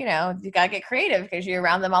and, you know, you got to get creative because you're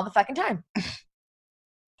around them all the fucking time.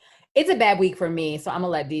 It's a bad week for me, so I'm gonna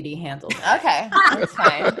let Dee Dee handle it. Okay, that's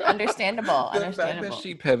fine. Understandable. The fact that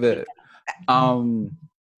she pivot. I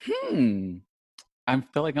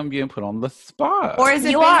feel like I'm being put on the spot. Or is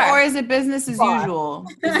it business as usual?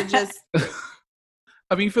 Is it just?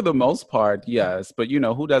 I mean, for the most part, yes. But you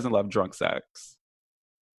know, who doesn't love drunk sex?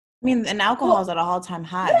 I mean, and alcohol is at an all-time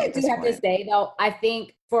high. What I do have to say though, I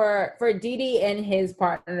think for Dee Dee and his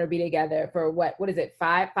partner to be together for what is it,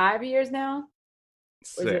 5 years now?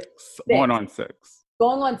 6. Going on 6.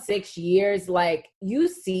 Going on 6 years, like you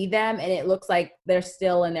see them and it looks like they're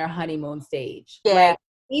still in their honeymoon stage. Yeah. Like,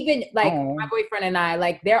 even like my boyfriend and I,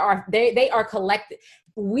 like they are collected.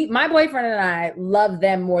 My boyfriend and I love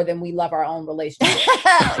them more than we love our own relationship.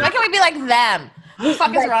 Why can't we be like them? What the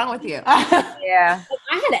fuck is wrong with you? Yeah.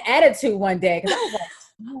 I had an attitude one day because I was like,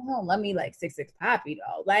 oh, let me like 6'6" Poppy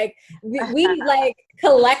though. Like we like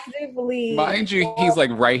collectively. Mind you, he's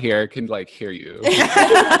like right here, can like hear you. I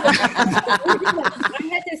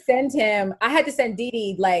had to send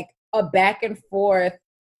Didi like a back and forth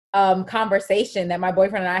conversation that my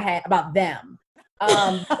boyfriend and I had about them.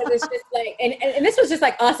 Because it's just like, and this was just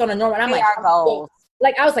like us on a normal. And I'm like,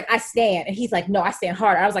 like I was like, I stand, and he's like, no, I stand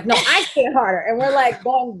harder. I was like, no, I stand harder, and we're like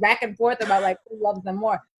going back and forth about like who loves them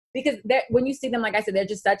more. Because when you see them, like I said, they're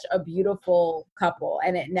just such a beautiful couple,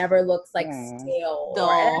 and it never looks like stale.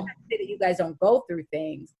 Or I don't say that you guys don't go through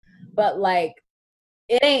things, but like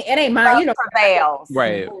it ain't mine. You know, prevails.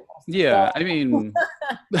 Right? Yeah, I mean,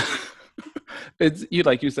 it's you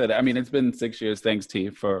like you said. I mean, it's been 6 years. Thanks, T,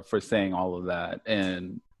 for saying all of that,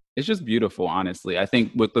 and it's just beautiful. Honestly, I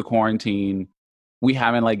think with the quarantine, we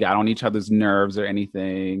haven't like got on each other's nerves or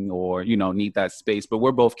anything, or need that space. But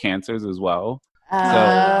we're both Cancers as well.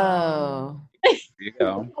 Oh. So, there you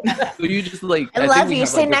go. So you just like I love you.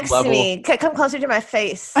 Stay next to me. Come closer to my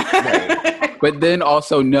face. Right. But then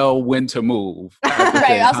also know when to move.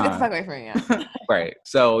 Right. Also get the fuck away from me. Yeah. Right.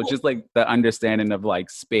 So just like the understanding of like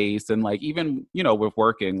space and like even, with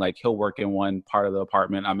working, like he'll work in one part of the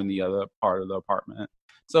apartment. I'm in the other part of the apartment.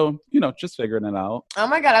 So, just figuring it out. Oh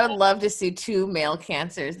my God, I would love to see 2 male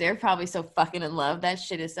Cancers. They're probably so fucking in love. That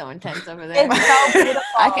shit is so intense over there. It's so beautiful.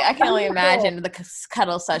 I can only imagine the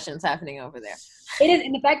cuddle sessions happening over there. It is,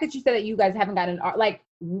 and the fact that you said that you guys haven't gotten like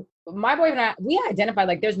my boyfriend and I, we identified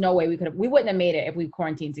like there's no way we wouldn't have made it if we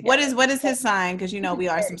quarantined together. What is his sign? Because we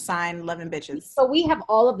are some sign loving bitches. So we have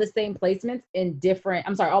all of the same placements in different.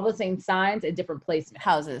 I'm sorry, all the same signs in different placements.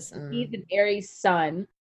 Houses. He's an Aries sun.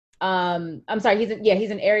 I'm sorry,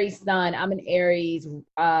 he's an Aries sun. I'm an Aries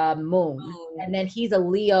moon, and then he's a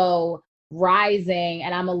Leo rising,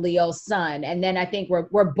 and I'm a Leo sun. And then I think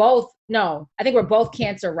we're both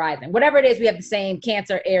Cancer rising. Whatever it is, we have the same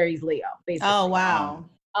Cancer, Aries, Leo, basically. Oh wow.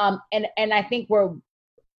 And I think we're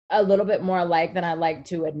a little bit more alike than I like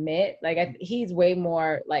to admit. Like he's way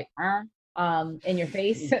more like in your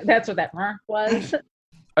face. That's what that was.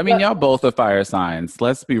 I mean, y'all both are fire signs.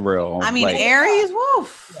 Let's be real. I mean, Aries,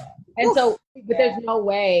 woof. Yeah. And so, but there's no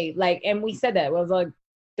way, like, and we said that it was like,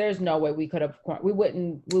 there's no way we could have, we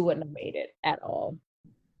wouldn't have made it at all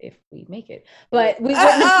if we make it. But we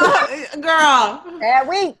wouldn't. Girl. That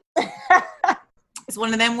week. It's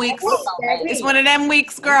one of them weeks. It's one of them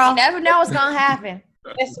weeks, girl. You never know what's gonna happen.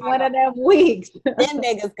 It's one of them weeks. Them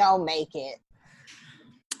niggas gonna make it.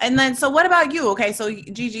 And then, so what about you? Okay, so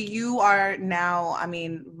Gigi, you are now,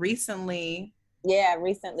 recently. Yeah,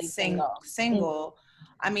 recently single. Single.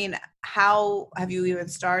 I mean, how have you even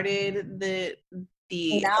started the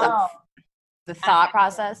thought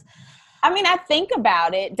process? I think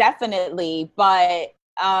about it definitely, but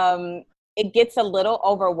it gets a little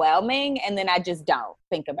overwhelming, and then I just don't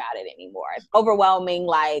think about it anymore. It's overwhelming,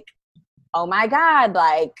 like, oh my God,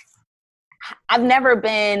 like I've never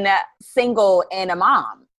been single and a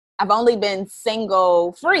mom. I've only been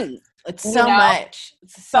single free. It's so much.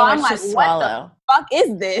 It's so much I'm like, to swallow. What the fuck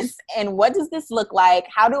is this? And what does this look like?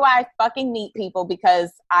 How do I fucking meet people?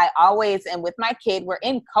 Because I always, and with my kid, we're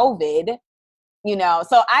in COVID,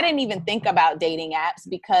 so I didn't even think about dating apps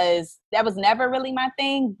because that was never really my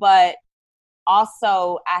thing. But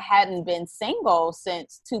also I hadn't been single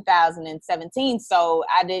since 2017. So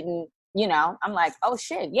I didn't, I'm like, oh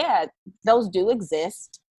shit, yeah, those do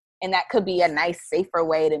exist. And that could be a nice, safer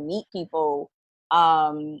way to meet people.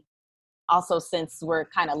 Also, since we're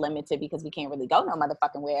kind of limited because we can't really go no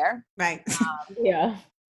motherfucking where. Right. Yeah.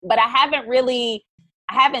 But I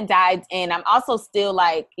haven't dived in. I'm also still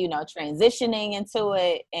like, transitioning into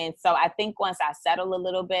it. And so I think once I settle a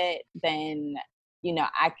little bit, then,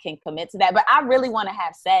 I can commit to that. But I really want to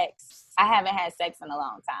have sex. I haven't had sex in a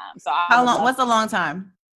long time. So how long? What's a long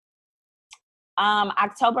time?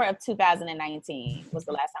 October of 2019 was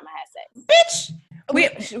the last time I had Bitch. sex.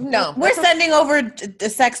 We're sending over the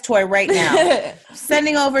sex toy right now.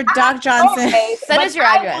 Sending over Doc Johnson. Okay, send us your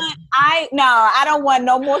address. I don't want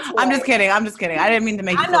no more toys. I'm just kidding. I didn't mean to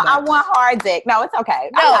make you feel bad. I want hard dick. No, it's okay.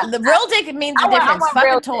 No, the real dick means a difference.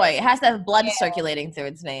 Fuck a toy. It has to have blood circulating through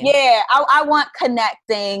its veins. Yeah, I want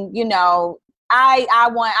connecting. I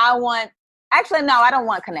want. Actually, no, I don't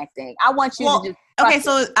want connecting. I want you to just. Okay,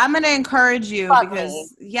 so I'm going to encourage you because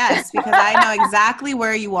I know exactly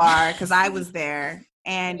where you are because I was there.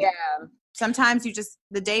 And sometimes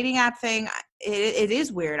the dating app thing, it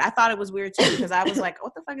is weird. I thought it was weird too, because I was like,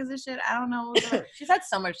 what the fuck is this shit? I don't know. She's had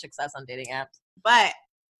so much success on dating apps. But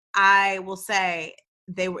I will say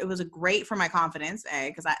it was great for my confidence,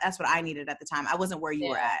 because that's what I needed at the time. I wasn't where you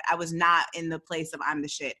were at. I was not in the place of I'm the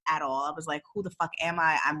shit at all. I was like, who the fuck am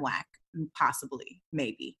I? I'm whack. Possibly,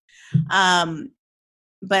 maybe.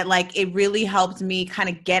 But like, it really helped me kind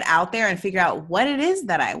of get out there and figure out what it is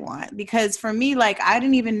that I want. Because for me, like, I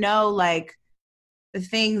didn't even know, like, the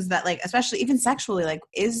things that, like, especially even sexually, like,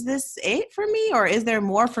 is this it for me, or is there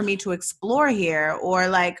more for me to explore here? Or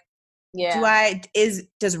like,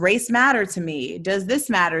 does race matter to me? Does this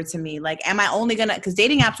matter to me? Like, am I only gonna, because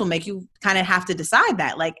dating apps will make you kind of have to decide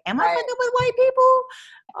that, like, am I fucking with white people?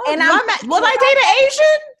 Oh, and will I date an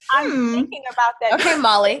Asian? I'm thinking about that. Okay,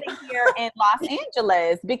 Molly. Here in Los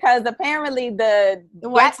Angeles, because apparently the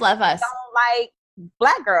whites love us. Don't like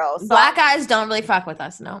black girls. So black guys don't really fuck with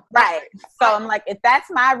us, no. Right. So I'm like, if that's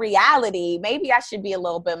my reality, maybe I should be a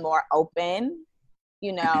little bit more open,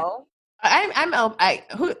 you know? I'm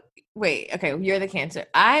open. Wait, okay, you're the Cancer.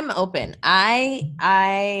 I'm open.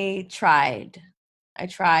 I tried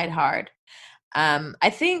hard. I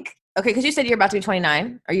think, okay, because you said you're about to be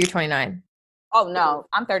 29. Are you 29? Oh, no,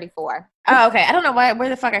 I'm 34. Oh, okay. I don't know where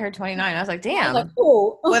the fuck I heard 29. I was like, damn. I was like,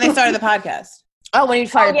 ooh. When they started the podcast. Oh, when you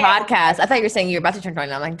started the podcast. I thought you were saying you were about to turn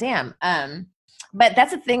 29. I'm like, damn. But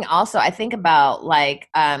that's the thing also, I think about, like,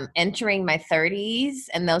 entering my 30s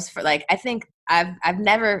and those, for like, I think I've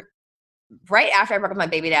never, right after I broke up with my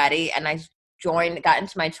baby daddy and I got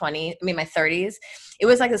into my 30s, it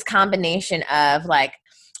was like this combination of, like,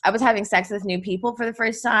 I was having sex with new people for the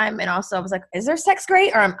first time. And also I was like, is their sex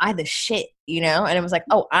great, or am I the shit? You know? And it was like,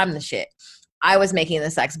 oh, I'm the shit. I was making the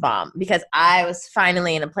sex bomb because I was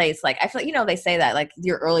finally in a place, like, I feel like, you know, they say that, like,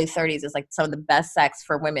 your early 30s is like some of the best sex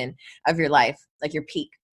for women of your life, like your peak.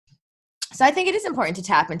 So I think it is important to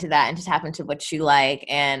tap into that and to tap into what you like.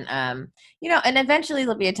 And, you know, and eventually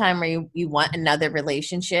there'll be a time where you want another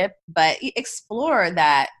relationship, but explore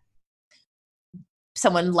that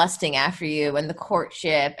someone lusting after you and the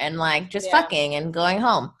courtship and, like, just fucking and going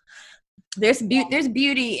home. There's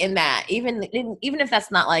beauty in that, even if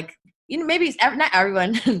that's not, like, you know, maybe it's not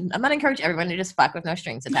everyone. I'm not encouraging everyone to just fuck with no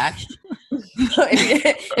strings attached.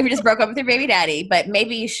 if you just broke up with your baby daddy, but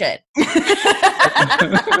maybe you should.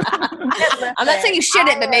 I'm not saying you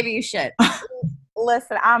shouldn't, but maybe you should.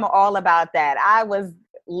 Listen, I'm all about that. I was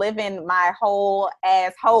living my whole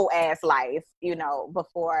ass life, you know,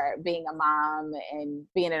 before being a mom and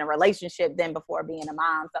being in a relationship, then before being a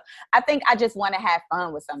mom. So I think I just want to have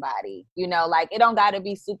fun with somebody, you know, like, it don't got to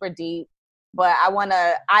be super deep, but I want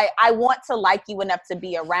to like you enough to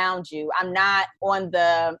be around you. I'm not on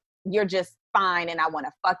you're just fine and I want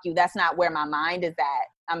to fuck you. That's not where my mind is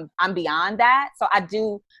at. I'm beyond that. So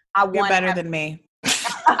you're better than me.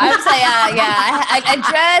 I would say,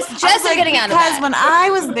 I just am getting out of that. Because when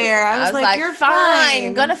I was there, I was like, you're fine.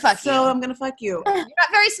 I'm gonna fuck you. So I'm gonna fuck you. You're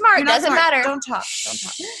not very smart. Doesn't matter. Don't talk.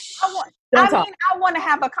 I want to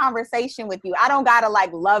have a conversation with you. I don't gotta,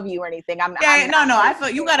 like, love you or anything. I feel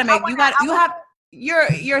you gotta make you're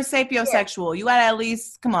sapiosexual. You gotta at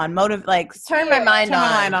least come on, turn my mind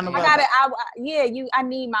on the world. I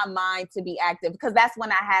need my mind to be active, because that's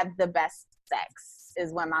when I have the best sex,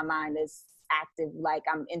 is when my mind is active, like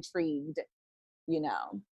I'm intrigued, you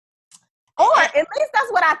know. Or at least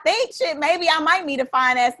that's what I think. Shit, maybe I might meet a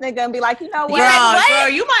fine ass nigga and be like, you know what? Girl,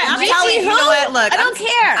 you might. I'm telling you, you know what? Look, I don't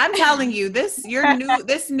care. I'm telling you,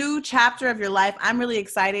 this new chapter of your life. I'm really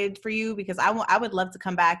excited for you, because I would love to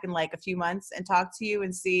come back in like a few months and talk to you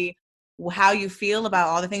and see how you feel about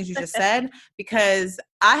all the things you just said, because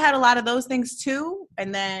I had a lot of those things too,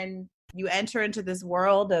 and then you enter into this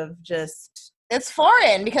world of just. It's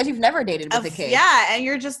foreign because you've never dated with a kid. Yeah, and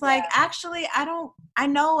you're just like, actually, I'm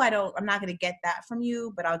not going to get that from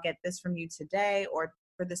you, but I'll get this from you today or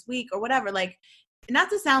for this week or whatever. Like, not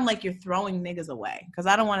to sound like you're throwing niggas away, because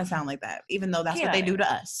I don't want to sound like that, even though that's what they do to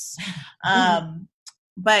us.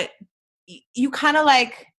 But you kind of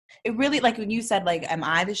like, it really, like when you said, like, am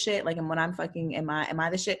I the shit? Like, and when I'm fucking, am I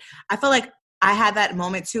the shit? I feel like I had that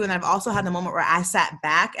moment too. And I've also had the moment where I sat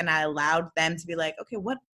back and I allowed them to be like, okay,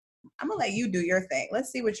 what? I'm going to let you do your thing.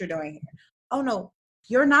 Let's see what you're doing here. Oh, no,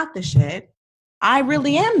 you're not the shit. I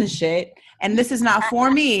really am the shit. And this is not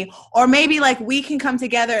for me. Or maybe, like, we can come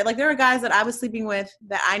together. Like, there were guys that I was sleeping with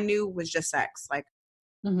that I knew was just sex. Like,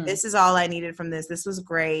 this is all I needed from this. This was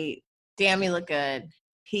great. Damn, you look good.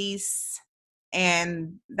 Peace.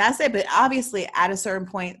 And that's it. But obviously at a certain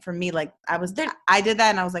point for me, like I did that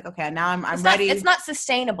and I was like, okay, now I'm ready. It's not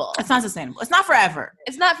sustainable. It's not sustainable. It's not forever.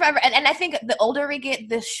 It's not forever. And I think the older we get,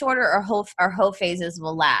 the shorter our whole phases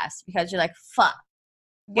will last, because you're like, fuck.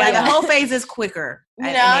 Yeah, the whole phase is quicker.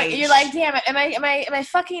 You know, you're like, damn it, am I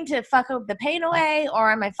fucking to fuck the pain away, or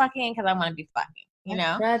am I fucking because I want to be fucking? You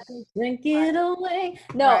know, try to drink it away.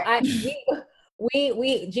 No, right.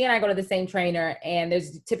 we G and I go to the same trainer, and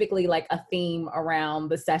there's typically like a theme around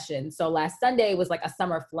the session. So last Sunday was like a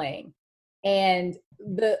summer fling, and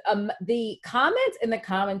the comments in the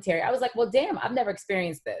commentary, I was like, well, damn, I've never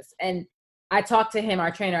experienced this. And I talked to him,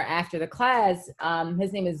 our trainer, after the class.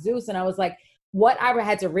 His name is Zeus, and I was like, what I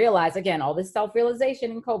had to realize, again, all this self-realization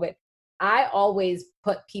in COVID, I always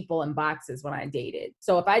put people in boxes when I dated.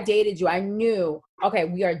 So if I dated you, I knew, okay,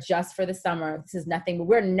 we are just for the summer. This is nothing.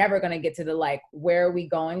 We're never going to get to the like, where are we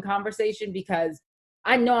going conversation, because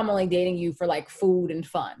I know I'm only dating you for like food and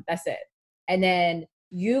fun. That's it. And then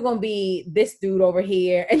you're going to be this dude over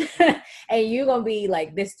here and you're going to be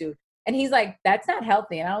like this dude. And he's like, that's not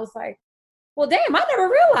healthy. And I was like, well, damn, I never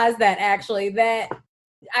realized that actually,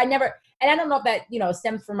 and I don't know if that, you know,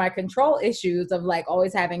 stems from my control issues of like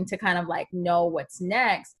always having to kind of like know what's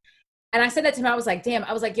next. And I said that to him. I was like, damn,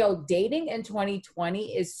 I was like, yo, dating in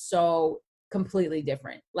 2020 is so completely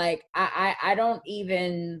different. Like, I don't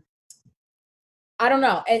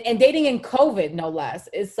know. And dating in COVID, no less,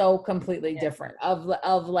 is so completely different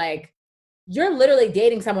of like, you're literally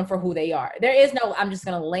dating someone for who they are. There is no, I'm just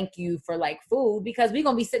going to link you for like food, because we're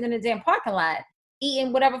going to be sitting in the damn parking lot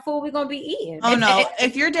eating whatever food we're going to be eating. Oh, no.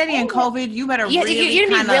 If you're dating in COVID, you better you need to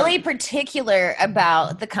be really particular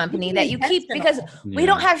about the company that you keep, because we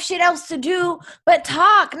don't have shit else to do but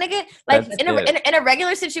talk, nigga. Like in a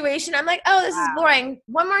regular situation, I'm like, oh, this is boring.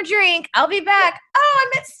 One more drink. I'll be back. Oh,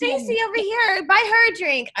 I met Stacy over here. Buy her a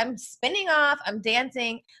drink. I'm spinning off. I'm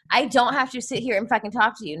dancing. I don't have to sit here and fucking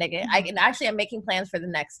talk to you, nigga. I'm making plans for the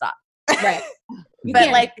next stop. Right.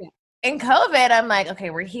 But like, in COVID, I'm like, okay,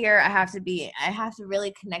 we're here. I have to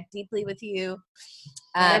really connect deeply with you.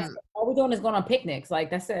 All we're doing is going on picnics. Like,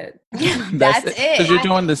 that's it. That's it. Because you're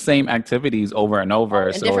doing the same activities over and over.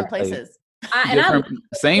 In different places.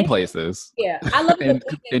 Same places. Yeah. I love in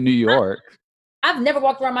New York. I've never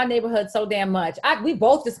walked around my neighborhood so damn much. We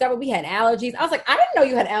both discovered we had allergies. I was like, I didn't know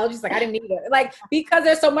you had allergies. Like, I didn't either. Like, because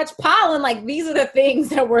there's so much pollen, like these are the things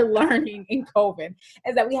that we're learning in COVID,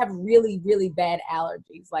 is that we have really, really bad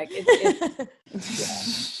allergies. Like,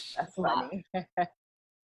 that's funny.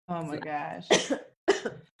 Oh my gosh.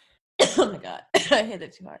 Oh my God. I hit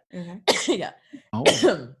it too hard. Mm-hmm. Yeah.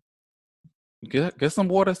 Oh. Get some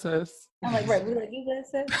water, sis. I'm like, right. We like, you guys,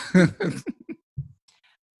 sis?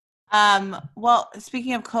 Well,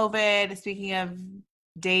 speaking of COVID, speaking of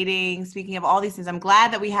dating, speaking of all these things, I'm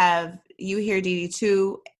glad that we have you here, Dee Dee,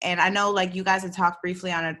 too. And I know, like, you guys had talked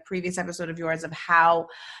briefly on a previous episode of yours of how,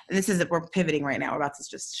 and we're pivoting right now. We're about to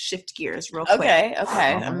just shift gears real quick. Okay.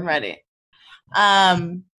 I'm ready.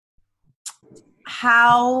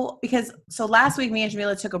 Because last week me and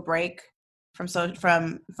Jamila took a break from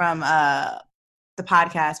the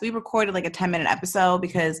podcast. We recorded like a 10-minute episode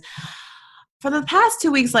because for the past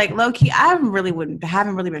 2 weeks, like low key, I haven't really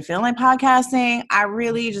been feeling like podcasting. I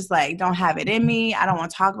really just like don't have it in me. I don't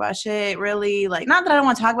want to talk about shit really. Like, not that I don't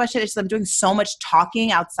want to talk about shit. It's just I'm doing so much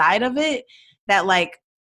talking outside of it that like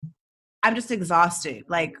I'm just exhausted.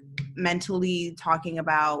 Like mentally talking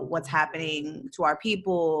about what's happening to our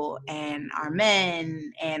people and our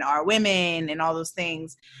men and our women and all those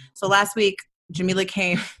things. So last week, Jamila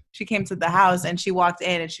came to the house and she walked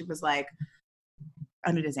in and she was like,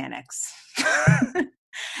 I need a Xanax.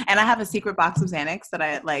 And I have a secret box of Xanax that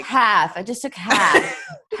I like. I just took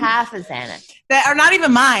half a Xanax. That are not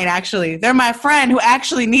even mine, actually. They're my friend who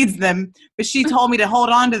actually needs them, but she told me to hold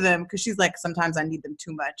on to them because she's like, sometimes I need them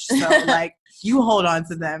too much. So like, you hold on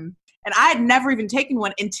to them. And I had never even taken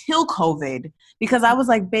one until COVID because I was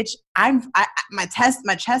like, bitch, my chest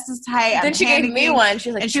is tight. Then she gave me one.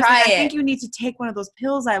 She was like, try it. I think you need to take one of those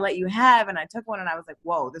pills I let you have. And I took one and I was like,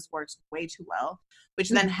 whoa, this works way too well. Which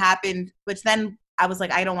then I was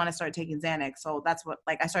like, I don't want to start taking Xanax. So that's what,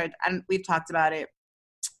 like, I started, and we've talked about it,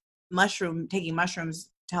 taking mushrooms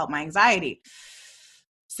to help my anxiety.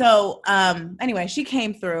 So anyway, she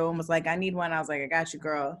came through and was like, I need one. I was like, I got you,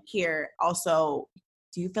 girl. Here. Also,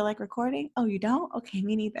 do you feel like recording? Oh, you don't? Okay,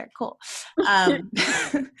 me neither. Cool.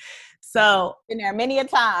 So been there many a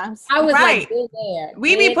times. I was right. Like, there.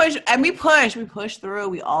 We push through.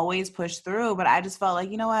 We always push through. But I just felt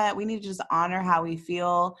like, you know what? We need to just honor how we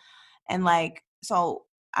feel. And like, so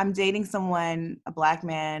I'm dating someone, a black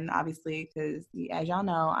man, obviously, because as y'all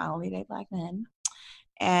know, I only date black men.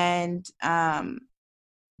 And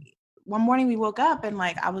one morning we woke up and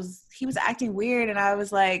like he was acting weird, and I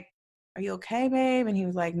was like, "Are you okay, babe?" And he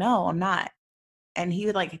was like, "No, I'm not." And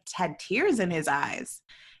he like had tears in his eyes.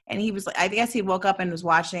 And he was like, I guess he woke up and was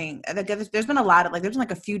watching. There's been a lot of there's been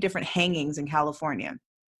like a few different hangings in California.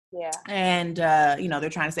 Yeah. And, they're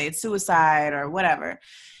trying to say it's suicide or whatever.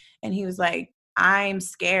 And he was like, I'm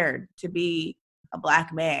scared to be a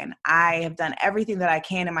Black man. I have done everything that I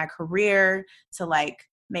can in my career to like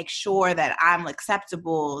make sure that I'm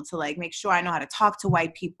acceptable, to like make sure I know how to talk to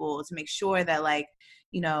white people, to make sure that like,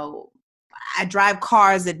 I drive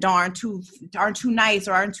cars that aren't too nice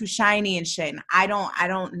or aren't too shiny and shit. And I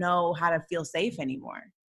don't know how to feel safe anymore.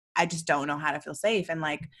 I just don't know how to feel safe. And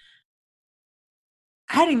like,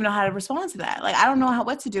 I didn't even know how to respond to that. Like, I don't know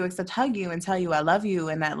what to do except hug you and tell you I love you.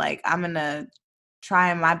 And that like, I'm going to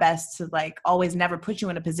try my best to like always never put you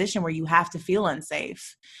in a position where you have to feel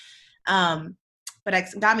unsafe. But it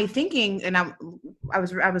got me thinking, and I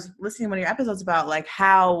was listening to one of your episodes about like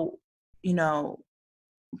how,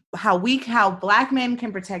 how Black men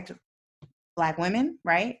can protect Black women,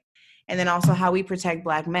 right? And then also how we protect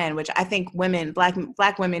Black men, which I think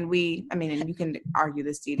Black women, and you can argue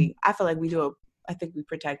this, Didi. I feel like I think we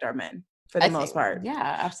protect our men for the most part.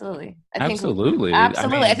 Yeah, absolutely. Absolutely.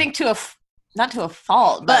 I think not to a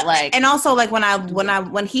fault, but like, and also like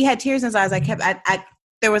when he had tears in his eyes,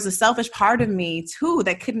 there was a selfish part of me too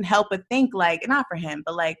that couldn't help but think like, not for him,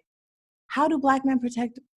 but like, how do Black men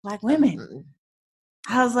protect Black women?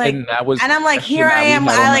 I was like, and I'm like, here I am.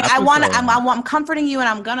 I'm comforting you, and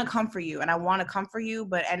I'm gonna comfort you, and I want to comfort you,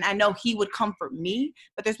 and I know he would comfort me.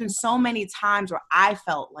 But there's been so many times where I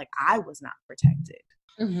felt like I was not protected,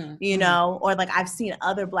 or like I've seen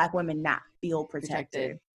other Black women not feel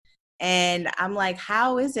protected, and I'm like,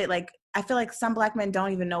 how is it? Like, I feel like some Black men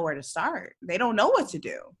don't even know where to start. They don't know what to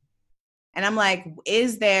do, and I'm like,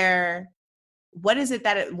 what is it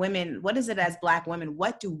as Black women,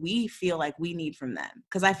 what do we feel like we need from them?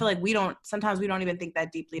 Because I feel like sometimes we don't even think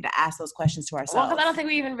that deeply to ask those questions to ourselves. Well, because I don't think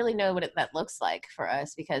we even really know what that looks like for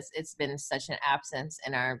us, because it's been such an absence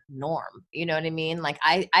in our norm. You know what I mean? Like,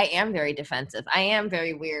 I am very defensive. I am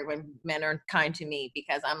very weird when men are kind to me,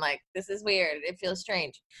 because I'm like, this is weird. It feels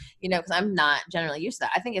strange, because I'm not generally used to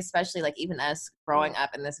that. I think especially like even us growing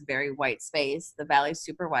up in this very white space, the Valley's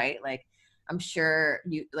super white, like, I'm sure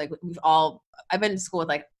I've been to school with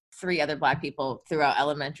like 3 other Black people throughout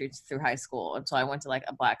elementary through high school until I went to like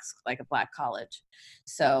a Black college.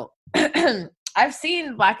 So I've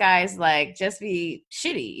seen Black guys like just be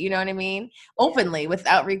shitty, you know what I mean? Openly,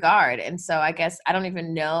 without regard. And so I guess I don't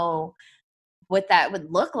even know what that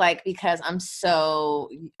would look like, because I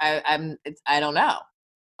don't know.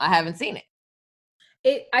 I haven't seen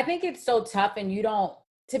it. I think it's so tough, and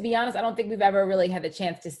to be honest, I don't think we've ever really had the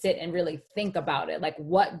chance to sit and really think about it. Like,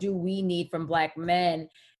 what do we need from Black men,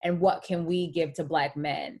 and what can we give to Black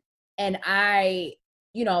men? And I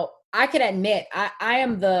can admit, I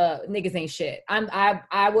am the niggas ain't shit.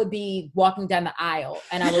 I would be walking down the aisle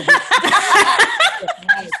and I would be,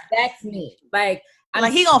 that's me. Like,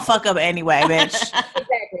 he gonna fuck up anyway, bitch.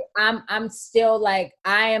 Exactly. I'm still like,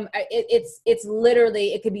 I am, it's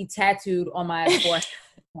literally, it could be tattooed on my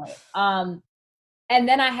forehead. And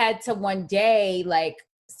then I had to one day like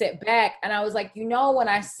sit back, and I was like, when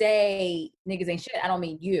I say niggas ain't shit, I don't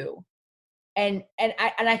mean you. And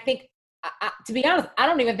I think, to be honest, I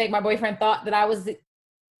don't even think my boyfriend thought that I was.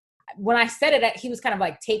 When I said it, he was kind of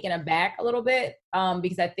like taken aback a little bit,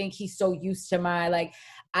 because I think he's so used to my like,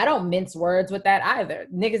 I don't mince words with that either.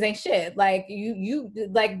 Niggas ain't shit. Like you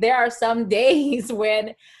like, there are some days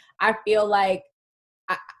when I feel like,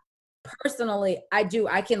 personally, I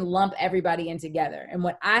can lump everybody in together. And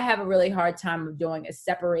what I have a really hard time of doing is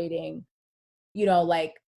separating,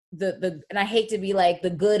 like the and I hate to be like the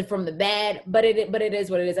good from the bad, but it is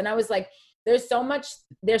what it is. And I was like, there's so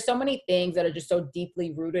many things that are just so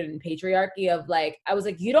deeply rooted in patriarchy of like, I was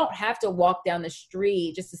like, you don't have to walk down the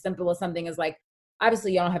street, just as simple as something as like,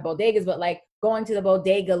 obviously you don't have bodegas, but like going to the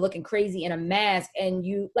bodega looking crazy in a mask, and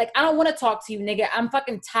you like, I don't want to talk to you, nigga. I'm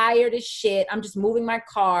fucking tired as shit. I'm just moving my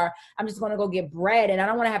car. I'm just going to go get bread, and I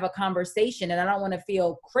don't want to have a conversation, and I don't want to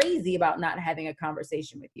feel crazy about not having a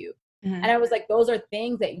conversation with you. Mm-hmm. And I was like, those are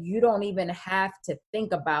things that you don't even have to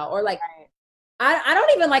think about. Or like, I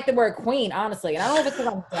don't even like the word queen, honestly. And I don't know if it's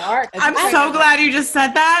because I'm dark. I'm so glad you just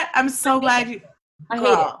said that. I'm so glad you. I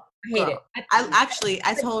hate it.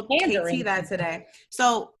 I told KT that today.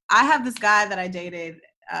 So I have this guy that I dated.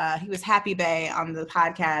 He was Happy Bay on the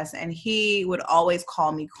podcast, and he would always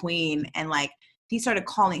call me queen. And like, he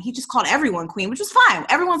just called everyone queen, which was fine.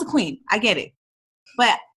 Everyone's a queen. I get it.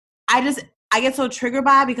 But I get so triggered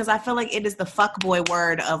by it because I feel like it is the fuckboy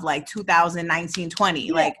word of like 2019, 20.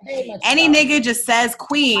 Yeah, like any nigga just says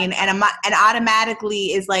queen and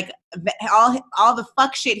automatically is like all the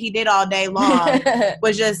fuck shit he did all day long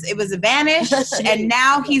it was vanished. And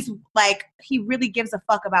now he's like, he really gives a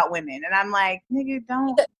fuck about women. And I'm like, nigga,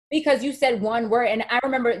 don't. Because you said one word. And I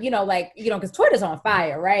remember, because Twitter's on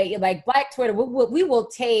fire, right? Like Black Twitter, we will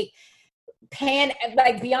take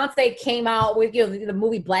like Beyonce came out with the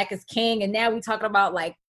movie Black is King, and now we talking about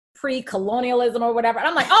like pre-colonialism or whatever. And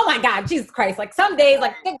I'm like, oh my God, Jesus Christ! Like some days,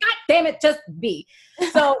 like God damn it, just be.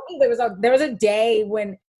 So there was a day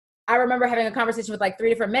when I remember having a conversation with like 3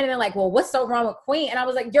 different men, and they're like, well, what's so wrong with Queen? And I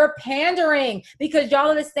was like, you're pandering because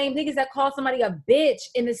y'all are the same niggas that call somebody a bitch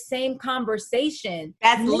in the same conversation.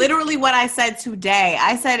 That's literally what I said today.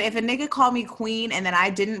 I said, if a nigga called me queen and then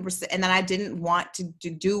I didn't want to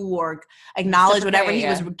do or acknowledge whatever he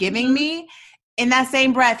was giving me, in that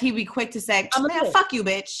same breath, he'd be quick to say, man, fuck you,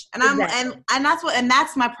 bitch. And exactly. and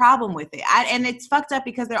that's my problem with it. And it's fucked up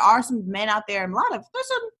because there are some men out there, and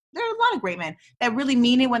there are a lot of great men that really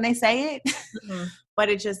mean it when they say it, but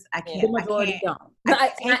it just, I can't. The majority don't.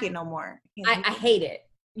 I can't take it no more. I hate it.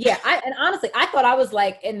 Yeah, and honestly, I thought I was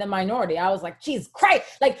like in the minority. I was like, Jesus Christ,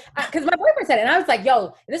 like, because my boyfriend said it, and I was like,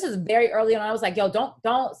 yo, this was very early on. I was like, yo,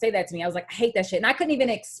 don't say that to me. I was like, I hate that shit, and I couldn't even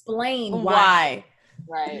explain why.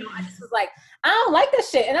 Right. I just was like, I don't like this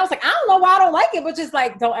shit. And I was like, I don't know why I don't like it, but just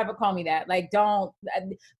like, don't ever call me that. Like, don't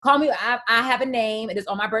call me. I have a name. It is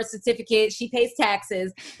on my birth certificate. She pays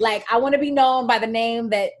taxes. Like, I want to be known by the name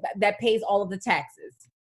that pays all of the taxes.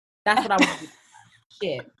 That's what I want to do.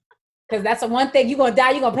 Shit. Because that's the one thing. You're going to die.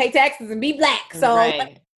 You're going to pay taxes and be Black. So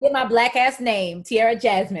get my Black ass name, Tiara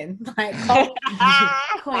Jasmine. Like,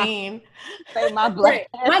 Queen. Say my Black.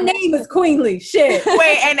 My name is Queenly. Shit.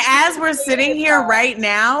 Wait, and as we're sitting here right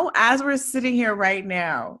now,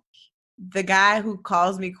 the guy who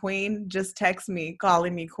calls me queen just texts me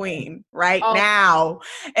calling me queen now.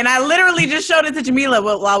 And I literally just showed it to Jamila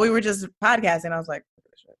while we were just podcasting. I was like,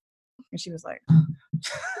 and she was like,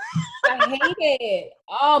 I hate it.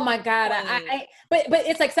 Oh my God. But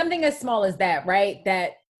it's like something as small as that, right?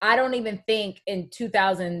 That I don't even think in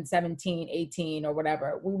 2017, 18 or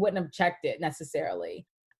whatever, we wouldn't have checked it necessarily.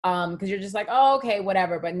 Because you're just like, oh, okay,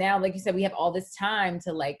 whatever. But now, like you said, we have all this time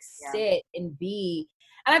to like sit and be.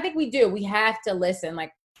 And I think we do. We have to listen.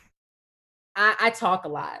 Like, I talk a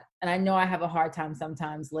lot, and I know I have a hard time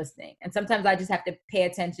sometimes listening. And sometimes I just have to pay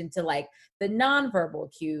attention to like the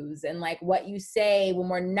nonverbal cues and like what you say when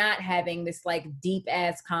we're not having this like deep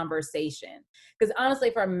ass conversation. Because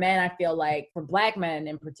honestly, for men, I feel like for Black men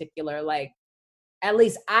in particular, like at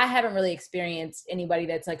least I haven't really experienced anybody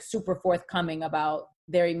that's like super forthcoming about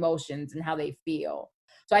their emotions and how they feel.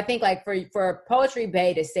 So I think like for Poetry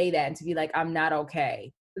Bae to say that and to be like, I'm not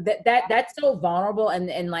okay. That's so vulnerable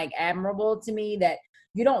and like admirable to me that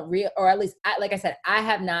you don't or at least like I said, I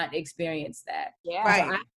have not experienced that. Yeah. Right.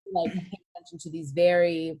 So I like pay attention to these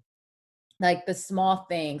very like the small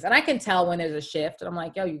things, and I can tell when there's a shift, and I'm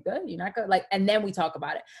like, yo, you good? You're not good? Like, and then we talk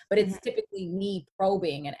about it. But it's typically me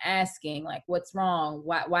probing and asking like, what's wrong?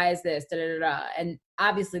 Why is this? Da, da, da, da. And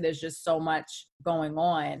obviously there's just so much going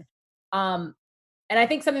on. And I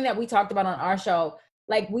think something that we talked about on our show,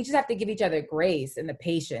 like we just have to give each other grace and the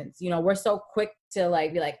patience. You know, we're so quick to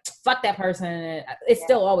like be like, fuck that person. And it's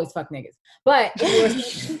still always fuck niggas. But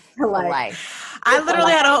if we're like, I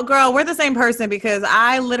literally had a girl, we're the same person, because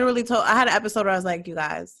I literally I had an episode where I was like, you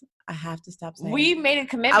guys, I have to stop saying we made a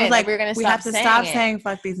commitment. I was like, we were going to we have to stop saying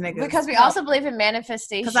fuck these niggas. Because we also believe in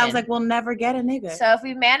manifestation. Because I was like, we'll never get a nigga. So if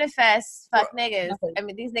we manifest fuck niggas, I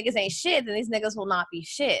mean, these niggas ain't shit, then these niggas will not be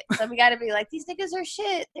shit. So we got to be like, these niggas are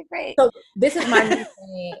shit. They're great. So this is my new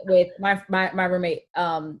thing with my roommate.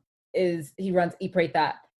 Is he runs Eat Pray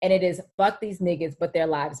Thought, and it is fuck these niggas, but their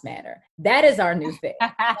lives matter. That is our new thing.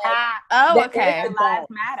 Okay. Their lives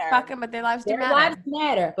matter. Fuck them, but their lives do Their matter. lives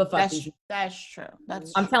matter, but fuck these. That's true.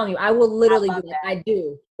 I'm telling you, I will literally be like, I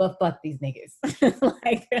do, but fuck these niggas.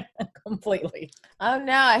 Like, completely. Oh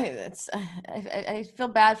no, I feel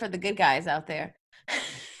bad for the good guys out there.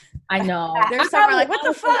 I know. They're somewhere like, what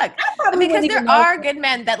the fuck? Because there are good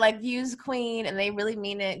men that like use queen and they really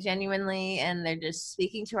mean it genuinely, and they're just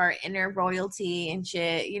speaking to our inner royalty and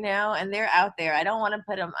shit, you know, and they're out there. I don't want to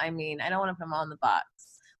put them all in the box.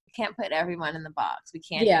 We can't put everyone in the box. We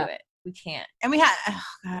can't do it. We can't. And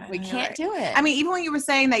we can't do it. I mean, even when you were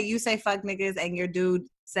saying that you say fuck niggas and your dude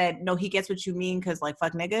said, no, he gets what you mean because, like,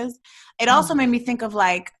 fuck niggas. It also made me think of,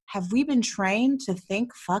 like, have we been trained to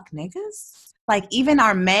think fuck niggas? Like, even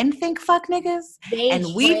our men think fuck niggas,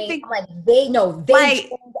 we think like they know they like,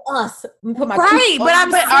 trained us. Right,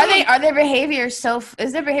 but are their behaviors so?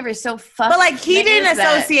 Is their behavior so fucked? But like, he didn't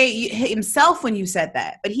associate himself when you said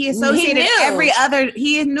that, but he associated every other.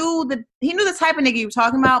 He knew the type of nigga you were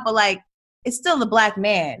talking about, but like, it's still the black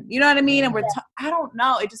man. You know what I mean? And I don't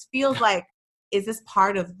know. It just feels like, is this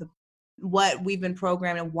part of what we've been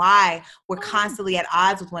programmed and why we're constantly at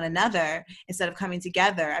odds with one another instead of coming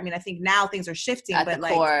together? I mean, I think now things are shifting, but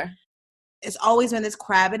like, core. It's always been this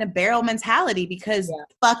crab in a barrel mentality because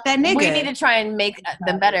fuck that nigga. We need to try and make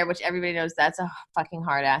them better, which everybody knows that's a fucking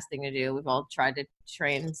hard ass thing to do. We've all tried to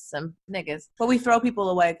train some niggas, but we throw people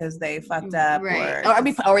away because they fucked up, right?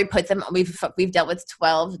 Or we put them. We've dealt with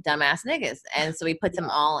 12 dumbass niggas, and so we put them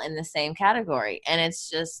all in the same category. And it's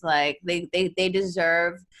just like they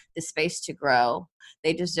deserve the space to grow.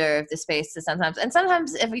 They deserve the space to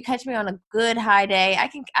sometimes if you catch me on a good high day,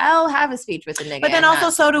 I'll have a speech with a nigga. But then also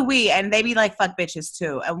so do we, and they be like fuck bitches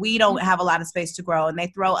too, and we don't have a lot of space to grow, and they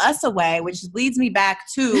throw us away, which leads me back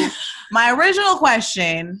to my original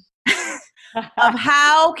question of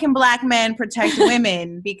how can black men protect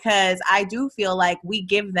women, because I do feel like we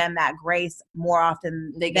give them that grace more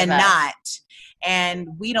often than not, and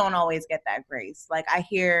we don't always get that grace. Like, I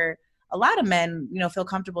hear a lot of men, feel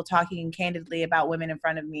comfortable talking candidly about women in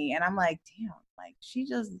front of me. And I'm like, damn, like, she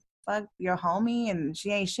just fucked your homie and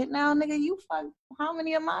she ain't shit now, nigga. You fucked how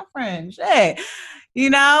many of my friends? Shit.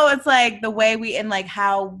 It's like the way and like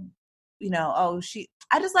how,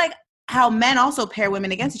 I just like how men also pair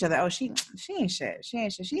women against each other. Oh, she ain't shit. She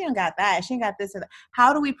ain't shit. She ain't got that. She ain't got this or that.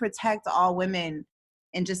 How do we protect all women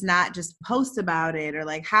and just not just post about it? Or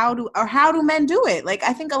like, how do men do it? Like,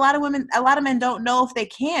 I think a lot of men don't know if they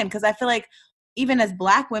can, because I feel like even as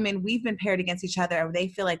black women, we've been paired against each other, and they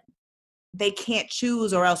feel like they can't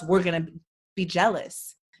choose, or else we're gonna be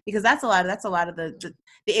jealous, because that's a lot of the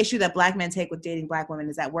issue that black men take with dating black women,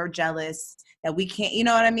 is that we're jealous that we can't. You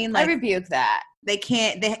know what I mean? Like, I rebuke that. They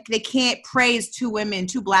can't praise two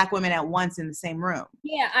black women at once in the same room.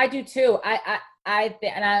 Yeah, I do too.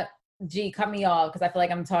 Gee, cut me off because I feel like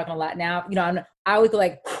I'm talking a lot now. I always go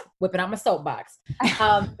like whipping out my soapbox.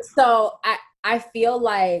 So I feel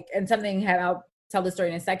like, and I'll tell the story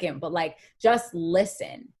in a second, but like, just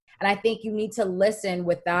listen. And I think you need to listen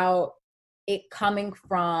without it coming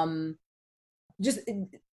from just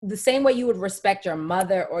the same way you would respect your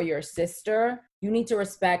mother or your sister. You need to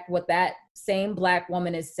respect what that same black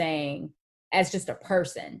woman is saying as just a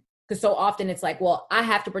person. Because so often it's like, well, I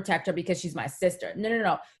have to protect her because she's my sister.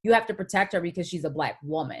 No. You have to protect her because she's a black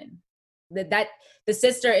woman. That the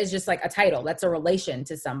sister is just like a title. That's a relation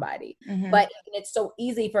to somebody. Mm-hmm. But it's so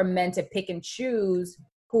easy for men to pick and choose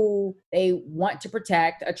who they want to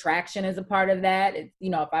protect. Attraction is a part of that.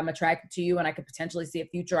 If I'm attracted to you and I could potentially see a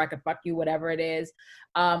future, I could fuck you, whatever it is.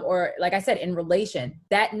 Or like I said, in relation,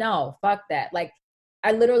 fuck that. Like,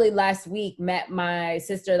 I literally last week met my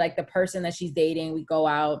sister, like the person that she's dating. We go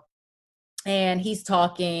out. And he's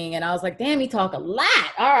talking, and I was like, damn, he talk a lot.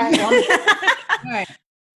 All right. All right.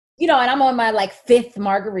 And I'm on my like 5th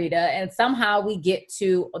margarita, and somehow we get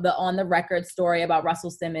to the on the record story about Russell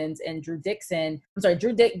Simmons and Drew Dixon. I'm sorry,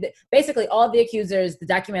 basically all the accusers, the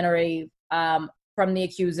documentary from the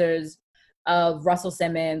accusers of Russell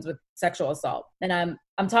Simmons with sexual assault. And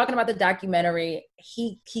I'm talking about the documentary.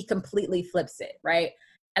 He completely flips it, right?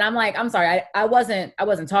 And I'm like, I'm sorry, I wasn't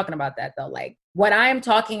talking about that though. Like, what I am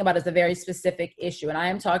talking about is a very specific issue. And I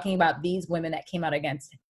am talking about these women that came out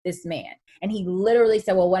against this man. And he literally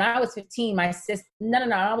said, well, when I was 15, my sister, no.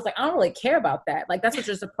 And I was like, I don't really care about that. Like, that's what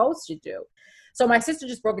you're supposed to do. So my sister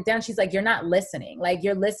just broke it down. She's like, you're not listening. Like,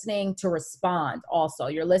 you're listening to respond also.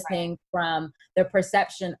 You're listening from the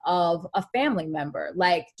perception of a family member.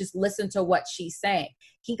 Like, just listen to what she's saying.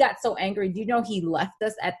 He got so angry. Do you know he left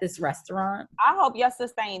us at this restaurant? I hope your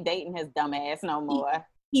sister ain't dating his dumb ass no more.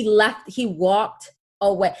 He left. He walked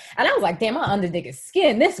away. And I was like, damn, I'm under niggas'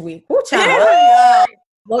 skin this week. Woo, child.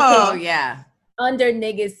 Oh, yeah. Under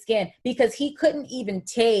niggas' skin, because he couldn't even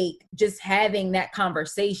take just having that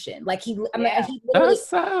conversation. Like, he literally, that's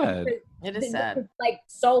sad. It is sad. Like,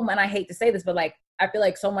 and I hate to say this, but like, I feel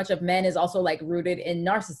like so much of men is also like rooted in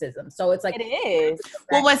narcissism. So it's like, it is.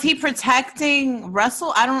 Well, was he protecting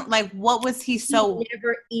Russell? I don't like, what was he He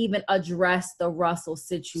never even addressed the Russell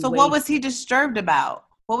situation. So what was he disturbed about?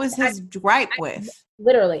 What was his gripe with?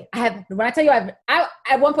 Literally, when I tell you, I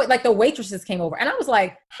at one point, like, the waitresses came over and I was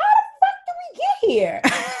like, how the fuck did we get here?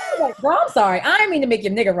 like, bro, I'm sorry. I didn't mean to make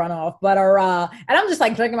your nigga run off, but and I'm just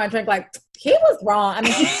like drinking my drink, like he was wrong. I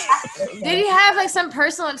mean, did he have like some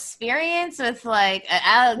personal experience with like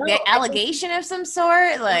an allegation of some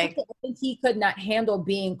sort? Like, I think he could not handle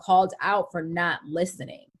being called out for not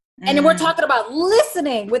listening. And then we're talking about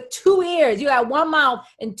listening with 2 ears. You got 1 mouth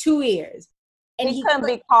and 2 ears. And he couldn't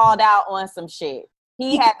be called out on some shit.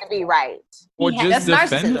 He had to be right. Or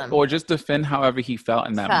just defend however he felt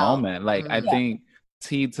in that moment. Like, I think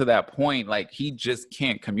to that point, like, he just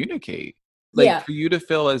can't communicate. Like, for you to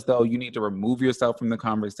feel as though you need to remove yourself from the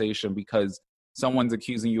conversation because someone's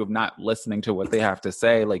accusing you of not listening to what they have to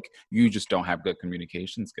say, like, you just don't have good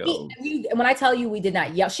communication skills. When I tell you we did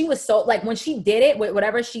not yell, she was so, like, when she did it,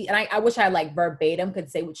 whatever she, and I wish I, like, verbatim could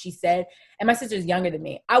say what she said, and my sister's younger than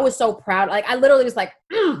me. I was so proud. Like, I literally was like,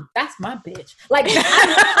 that's my bitch. Like,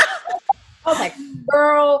 I was like,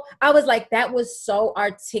 girl, I was like, that was so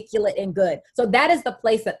articulate and good. So that is the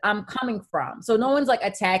place that I'm coming from. So no one's, like,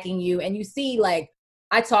 attacking you, and you see, like,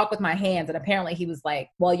 I talk with my hands, and apparently he was like,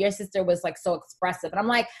 well, your sister was like so expressive. And I'm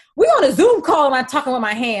like, we on a Zoom call and I'm talking with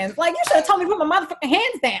my hands. Like, you should have told me to put my motherfucking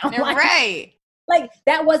hands down. Like, right. Like,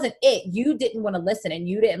 that wasn't it. You didn't want to listen, and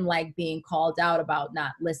you didn't like being called out about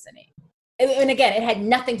not listening. And again, it had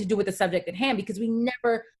nothing to do with the subject at hand because we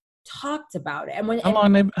never talked about it. And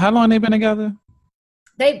how long they been together?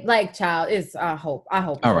 They like, child, is I hope.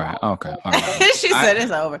 All right. Okay. All right. She said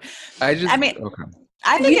it's over. Okay.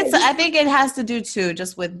 I think it has to do too,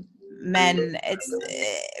 just with men.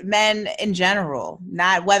 It's men in general,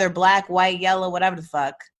 not whether black, white, yellow, whatever the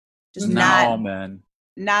fuck. Just not all men.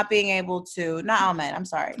 Not being able to, not all men. I'm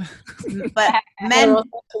sorry, but men.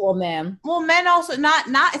 Well, men also not.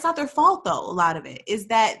 It's not their fault though. A lot of it is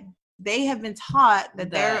that they have been taught that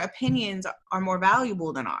their opinions are more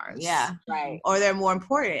valuable than ours. Yeah. Right. Or they're more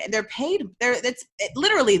important. And they're paid.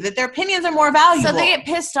 Literally that their opinions are more valuable. So they get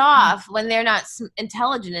pissed off when they're not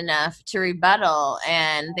intelligent enough to rebuttal,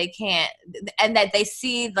 and they can't, and that they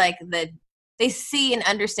see like they see and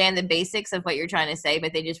understand the basics of what you're trying to say,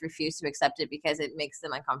 but they just refuse to accept it because it makes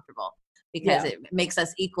them uncomfortable, because it makes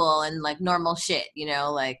us equal and like normal shit, you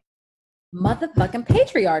know, like. Motherfucking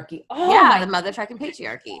patriarchy. Oh yeah, the motherfucking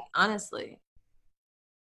patriarchy. Honestly,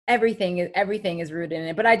 everything is rooted in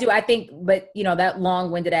it. But I think, you know, that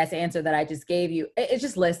long-winded ass answer that I just gave you, it's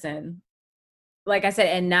just listen. Like I said,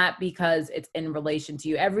 and not because it's in relation to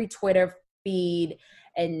you. Every Twitter feed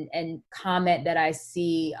and comment that I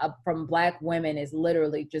see from Black women is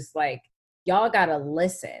literally just like, y'all gotta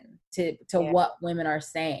listen to what women are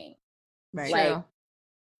saying. Right. Like,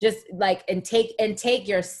 just like, and take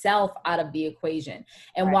yourself out of the equation.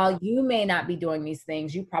 And while you may not be doing these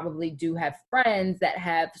things, you probably do have friends that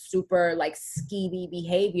have super like skeevy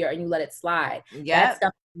behavior and you let it slide. Yeah. That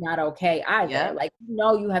stuff is not okay either. Yep. Like, you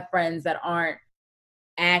know, you have friends that aren't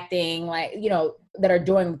acting like, you know, that are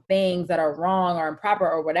doing things that are wrong or improper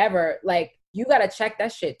or whatever. Like, you got to check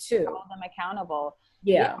that shit too. Hold them accountable.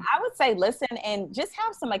 Yeah. I would say listen and just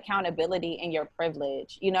have some accountability in your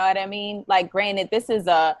privilege. You know what I mean? Like, granted, this is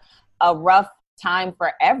a rough time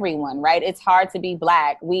for everyone, right? It's hard to be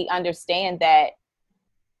Black. We understand that,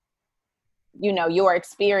 you know, your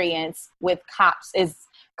experience with cops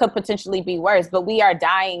could potentially be worse, but we are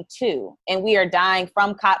dying too. And we are dying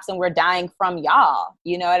from cops and we're dying from y'all.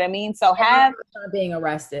 You know what I mean? So not being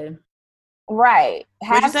arrested. Right.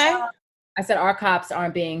 What'd you say? I said our cops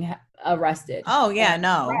aren't being arrested. Oh yeah,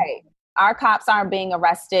 no. Right. Our cops aren't being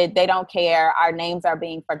arrested. They don't care. Our names are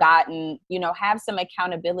being forgotten. You know, have some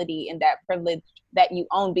accountability in that privilege that you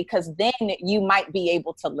own, because then you might be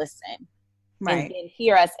able to listen. Right. And then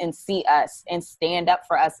hear us and see us and stand up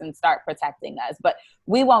for us and start protecting us. But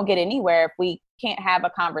we won't get anywhere if we can't have a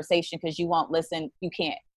conversation because you won't listen. You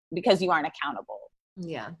can't, because you aren't accountable.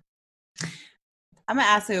 Yeah. I'm going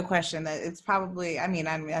to ask you a question that it's probably, I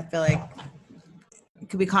feel like it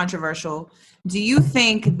could be controversial. Do you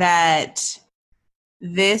think that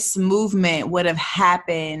this movement would have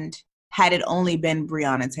happened had it only been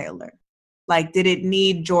Breonna Taylor? Like, did it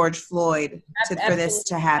need George Floyd for this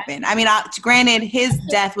to happen? I mean, granted, his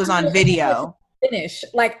death was on video. Finish.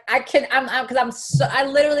 Like, I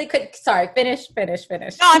literally could, sorry, finish. No,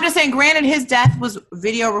 I'm just saying, granted, his death was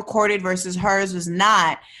video recorded versus hers was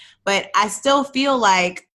not. But I still feel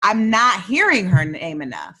like I'm not hearing her name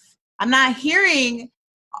enough. I'm not hearing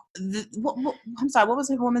I'm sorry, what was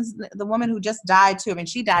the woman who just died too? I mean,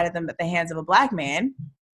 she died at the hands of a Black man,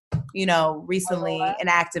 you know, recently, an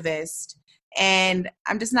activist. And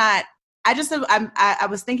I'm just not, I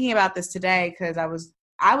was thinking about this today because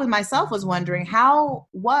I myself was wondering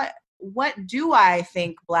what do I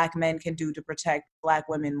think Black men can do to protect Black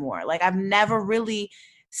women more? Like, I've never really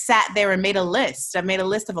sat there and made a list. I made a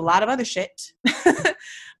list of a lot of other shit.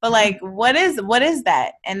 But like, what is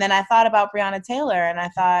that? And then I thought about Breonna Taylor, and I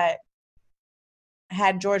thought,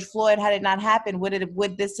 had George Floyd, had it not happened,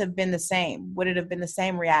 would this have been the same? Would it have been the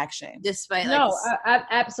same reaction? Despite no, I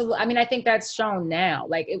absolutely. I mean, I think that's shown now.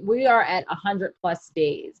 Like we are at 100+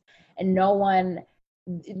 days, and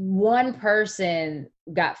one person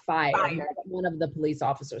got fired. One of the police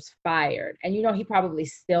officers fired, and he probably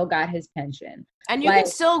still got his pension. And you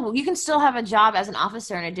can still have a job as an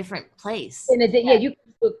officer in a different place. Yeah, you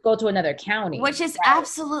can go to another county, which is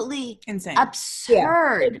absolutely insane,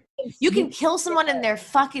 absurd. Yeah. You can kill someone in their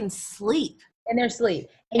fucking sleep. In their sleep.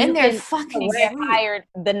 And they're fucking get hired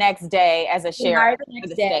the next day as a sheriff. The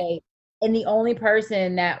next day. And the only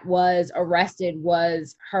person that was arrested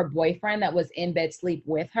was her boyfriend that was in bed sleep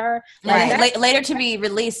with her. Right. Later to be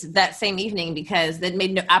released that same evening because that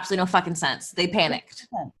made absolutely no fucking sense. They panicked.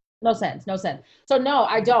 No sense. So no,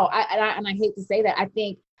 I don't. And I hate to say that. I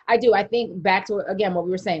think back to, again, what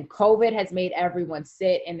we were saying, COVID has made everyone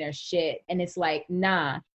sit in their shit. And it's like,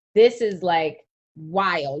 nah, this is like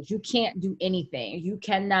wild. You can't do anything. You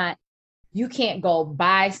can't go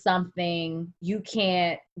buy something. You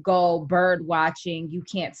can't go bird watching. You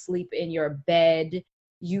can't sleep in your bed.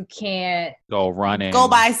 You can't go running. Go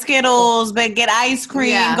buy Skittles, but get ice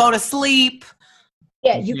cream, go to sleep.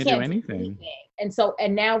 Yeah, you can't do anything.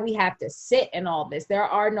 And now we have to sit in all this. There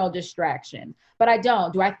are no distractions. But I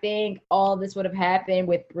don't. Do I think all this would have happened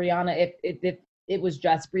with Breonna if it was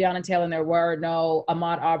just Breonna Taylor and there were no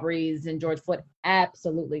Ahmaud Arbery's and George Floyd?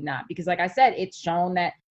 Absolutely not. Because like I said, it's shown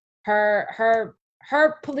that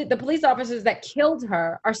the police officers that killed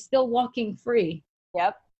her are still walking free.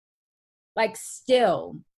 Yep. Like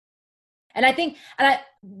still. And I think,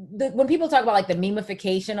 when people talk about like the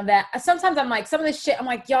memification of that, sometimes I'm like, some of this shit, I'm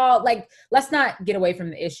like, y'all, like, let's not get away from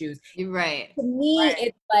the issues. You're right. To me,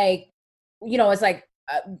 It's like, it's like,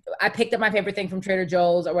 I picked up my favorite thing from Trader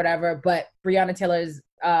Joe's or whatever, but Breonna Taylor's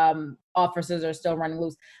officers are still running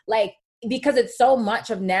loose. Like, because it's so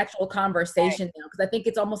much of natural conversation now, because I think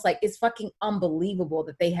it's almost like it's fucking unbelievable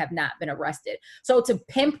that they have not been arrested. So to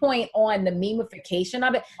pinpoint on the memification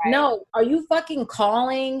of it, no, are you fucking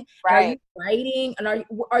calling? Are you writing? And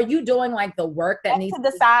are you doing like the work that needs to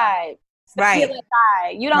the side? Right.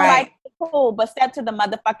 You don't like it, cool, but step to the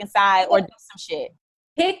motherfucking side or do some shit.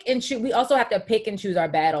 Pick and choose. We also have to pick and choose our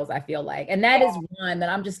battles, I feel like. And that is one that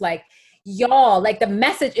I'm just like, y'all, like the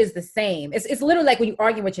message is the same. It's literally like when you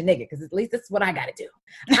argue with your nigga, because at least that's what I gotta do.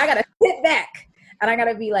 I gotta sit back and I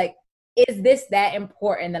gotta be like, is this that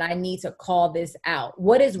important that I need to call this out?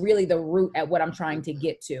 What is really the root at what I'm trying to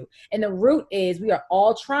get to? And the root is we are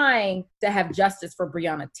all trying to have justice for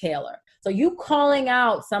Breonna Taylor. So you calling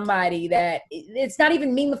out somebody that it's not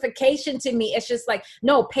even memification to me. It's just like,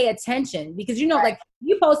 no, pay attention, because like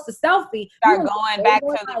you post a selfie, start going back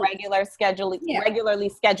to the regularly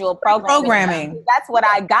scheduled programming. That's what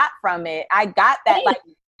I got from it. I got that like,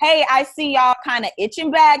 hey, I see y'all kind of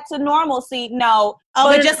itching back to normalcy. No. Oh,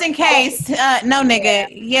 but just in case, no, nigga.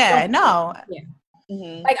 Yeah, no. Yeah.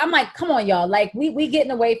 Mm-hmm. Like, I'm like, come on, y'all. Like, we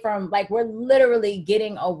getting away from, like, we're literally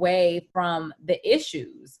getting away from the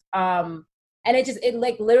issues. And it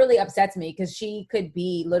like literally upsets me, because she could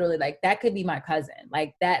be literally like, that could be my cousin.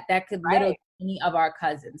 Like that could literally be any of our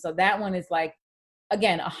cousins. So that one is like,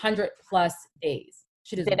 again, 100+ days.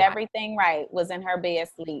 She did everything right, was in her bed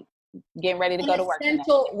asleep, getting ready to go to work.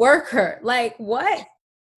 Essential worker. Like what?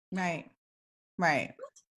 Right.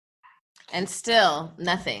 And still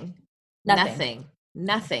nothing.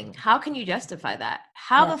 How can you justify that?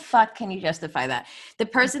 How the fuck can you justify that? The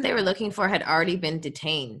person they were looking for had already been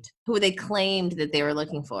detained, who they claimed that they were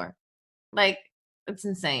looking for. Like, it's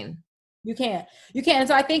insane. You can't. And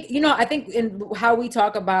so I think in how we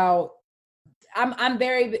talk about,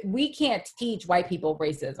 we can't teach white people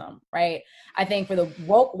racism, right? I think for the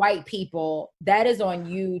woke white people, that is on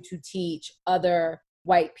you to teach other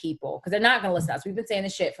white people, because they're not going to listen to us. We've been saying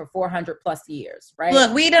this shit for 400+ years, right?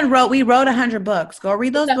 Look, we wrote 100 books. Go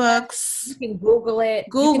read those books. You can Google it.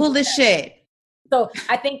 Google this shit. So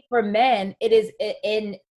I think for men, it is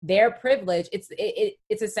in their privilege. It's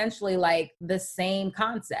essentially like the same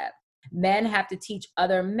concept. Men have to teach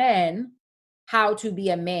other men how to be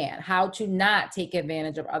a man, how to not take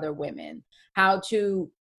advantage of other women, how to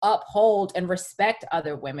uphold and respect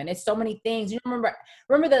other women. It's so many things. You remember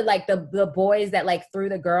the boys that like threw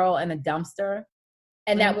the girl in a dumpster?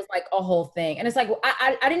 And that was like a whole thing. And it's like,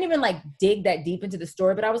 I didn't even like dig that deep into the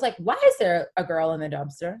story, but I was like, why is there a girl in the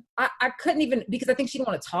dumpster? I couldn't even, because I think she didn't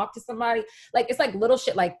want to talk to somebody. Like, it's like little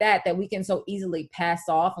shit like that we can so easily pass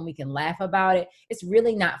off and we can laugh about it. It's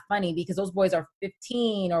really not funny because those boys are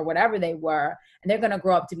 15 or whatever they were. And they're going to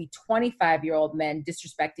grow up to be 25-year-old men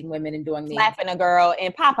disrespecting women and doing slapping a girl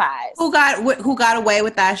in Popeyes. Who got away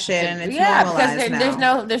with that shit? And it's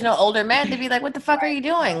because there's no older men to be like, what the fuck are you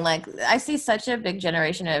doing? Like, I see such a big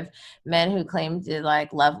generation of men who claim to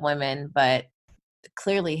like love women, but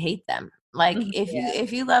clearly hate them. Like,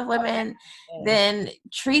 if you love women, then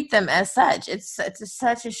treat them as such. It's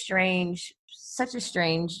such a strange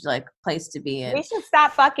like place to be in. We should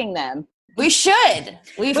stop fucking them. We should.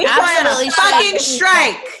 We absolutely should. Fucking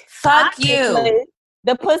strike. Fuck you.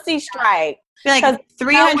 The pussy strike. Like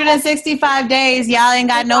 365 days, y'all ain't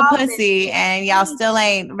got no pussy, and y'all still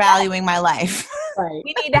ain't valuing my life. Right.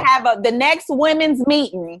 We need to have the next women's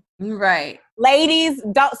meeting. Right. Ladies,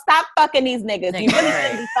 don't stop fucking these niggas. You really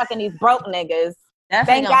shouldn't be fucking these broke niggas.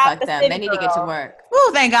 Definitely don't fuck them. They need to get to work.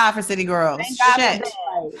 Ooh, thank God for city girls. Shit.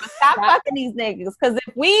 Stop fucking these niggas. Because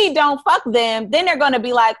if we don't fuck them, then they're going to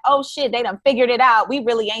be like, oh shit, they done figured it out. We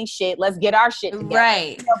really ain't shit. Let's get our shit together.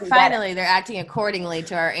 Right. Finally, they're acting accordingly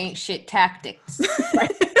to our ain't shit tactics.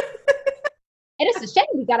 Right. And it's a shame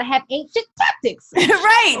we got to have ain't shit tactics.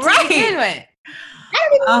 Right. To begin with. I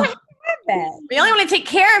don't even know how to have that. We only want to take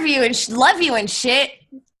care of you and love you and shit.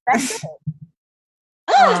 That's it.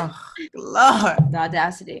 Oh, Lord. The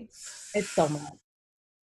audacity. It's so much.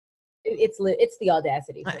 It's the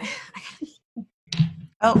audacity.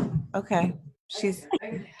 Oh, okay.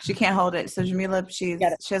 She can't hold it. So Jamila, she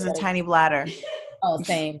has a tiny bladder. Oh,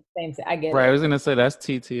 same. I get it. Right, I was gonna say that's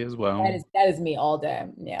TT as well. That is me all day.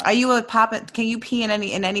 Yeah. Are you a pop? Can you pee in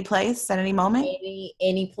any place at any moment?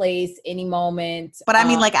 Any place, any moment. But I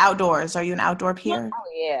mean, like outdoors. Are you an outdoor peer? Oh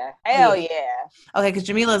yeah, hell yeah. Okay, because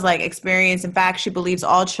Jamila's like experienced. In fact, she believes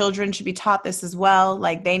all children should be taught this as well.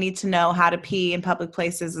 Like they need to know how to pee in public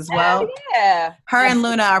places as well. Hell yeah. Her and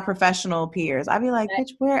Luna are professional peers. I'd be like,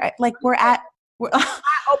 bitch, we're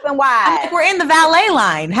open wide. We're in the valet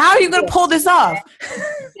line. How are you going to pull this off?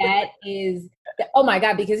 That is, oh my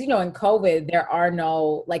God, because, in COVID, there are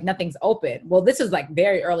no, like nothing's open. Well, this was like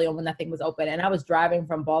very early on when nothing was open. And I was driving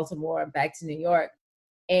from Baltimore back to New York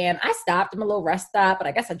and I stopped. I'm a little rest stop, but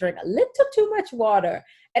I guess I drank a little too much water.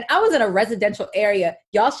 And I was in a residential area.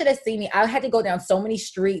 Y'all should have seen me. I had to go down so many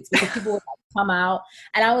streets because people would come out.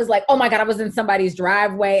 And I was like, oh my God, I was in somebody's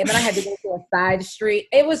driveway. And then I had to go to a side street.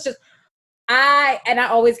 It was just, I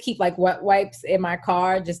always keep like wet wipes in my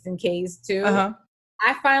car just in case too. Uh-huh.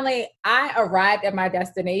 I arrived at my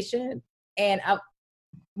destination and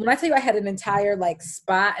when I tell you I had an entire like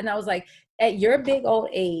spot and I was like, at your big old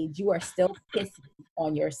age, you are still pissing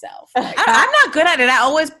on yourself. Like, I'm not good at it. I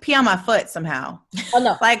always pee on my foot somehow. Oh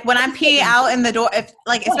no! Like when I pee out in the door,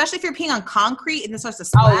 especially if you're peeing on concrete and it starts to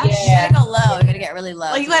splash. Oh, yeah. You gotta go low. You gotta get really low.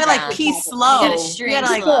 Like you gotta like pee slow. You gotta stream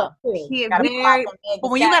slow. Pee very, but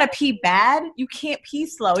when you gotta pee bad, you can't pee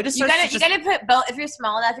slow. It just you gotta put both. If you're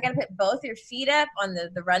small enough, you gotta put both your feet up on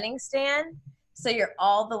the running stand, so you're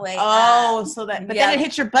all the way. Oh, up. so that, but then it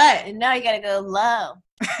hits your butt. And now you gotta go low.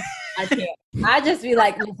 I can't. I just be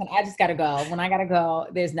like, listen, I just gotta go. When I gotta go,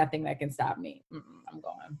 there's nothing that can stop me. I'm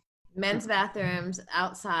going. Men's bathrooms,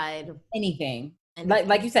 outside, anything.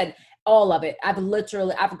 Like you said, all of it. I've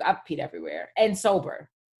peed everywhere and sober.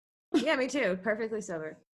 Yeah, me too. Perfectly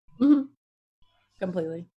sober. Mm-hmm.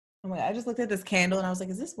 Completely. Oh my God, I just looked at this candle and I was like,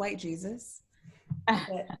 is this white Jesus?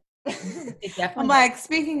 I'm like,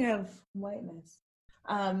 speaking of whiteness.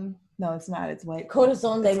 No, it's not. It's white.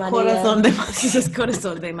 Corazón de María. Corazón de María. This is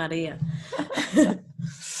Corazón de María.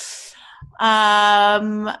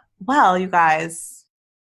 Well, you guys.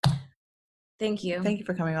 Thank you. Thank you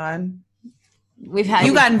for coming on.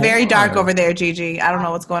 You've gotten very dark over there, Gigi. I don't know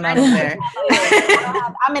what's going on over there.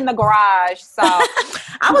 I'm in the garage, so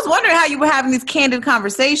I was wondering how you were having these candid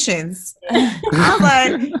conversations. I was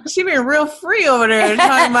like, she been real free over there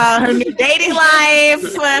talking about her new dating life.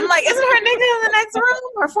 And I'm like, isn't her nigga in the next room?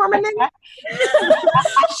 Her former nigga?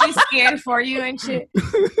 She's scared for you and shit.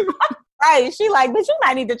 Right, she like, but you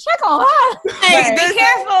might need to check on her. Hey, be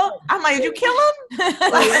careful. I'm like, did you kill him?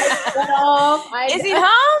 Is he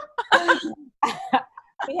home?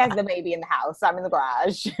 He has the baby in the house. I'm in the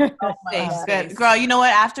garage. Thanks. Good. Girl, you know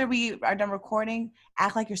what? After we are done recording,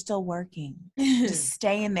 act like you're still working. Just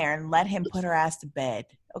stay in there and let him put her ass to bed.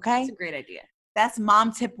 Okay? That's a great idea. That's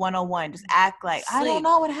mom tip 101. Just act like, I don't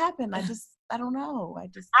know what happened. I don't know.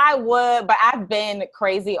 I would, but I've been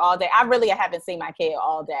crazy all day. I really haven't seen my kid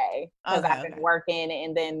all day because I've been working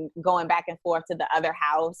and then going back and forth to the other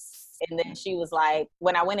house. And then she was like,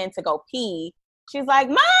 when I went in to go pee, she's like,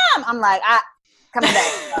 Mom! I'm like, coming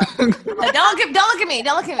back. Don't look at me. I'm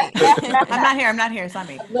not here. It's not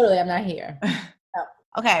me. Literally, I'm not here.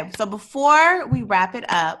 Okay, so before we wrap it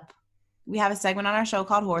up, we have a segment on our show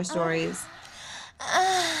called Horror Stories.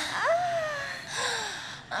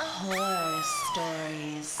 Horror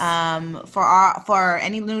stories. For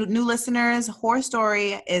any new listeners, Horror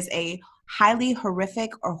Story is a highly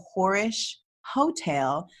horrific or whorish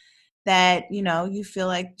hotel that, you know, you feel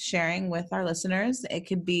like sharing with our listeners. It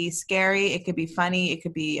could be scary, it could be funny, it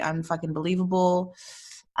could be unfucking believable.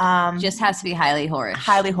 Just has to be highly whorish.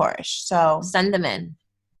 Highly whorish. So send them in.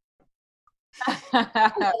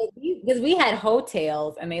 Because we had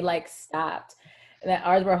hotels and they like stopped. And then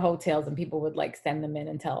ours were hotels and people would like send them in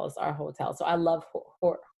and tell us our hotel. So I love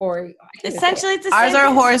horror. Essentially, it's the ours same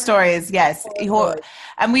are horror stories. Yes. Horror.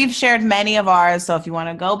 And we've shared many of ours. So if you want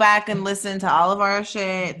to go back and listen to all of our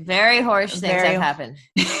shit. Very whorish things have happened.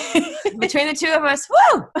 Between the two of us,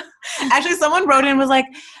 woo! Actually, someone wrote in and was like,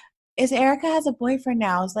 is Erica has a boyfriend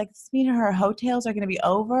now? It's like, this mean her hotels are going to be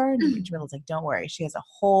over? And Jamila's like, don't worry. She has a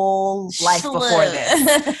whole life before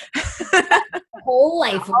this.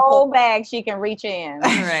 Whole bag she can reach in.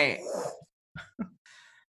 Right.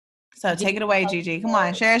 So take it away, Gigi. Come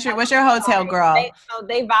on, share. What's your hotel, girl?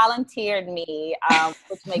 They volunteered me,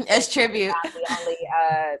 which makes as tribute. I'm the only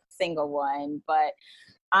single one, but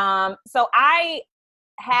so I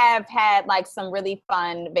have had like some really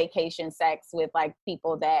fun vacation sex with like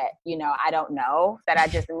people that, you know, I don't know, that I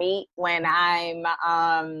just meet when I'm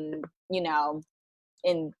you know,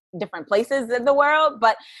 in different places in the world.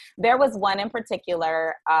 But there was one in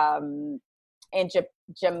particular in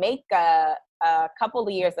Jamaica a couple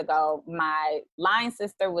of years ago. My line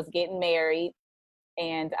sister was getting married,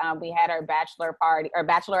 and we had our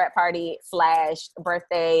bachelorette party /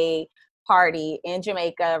 birthday party in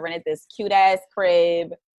Jamaica. Rented this cute ass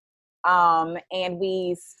crib, and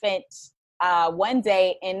we spent one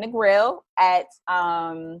day in the grill at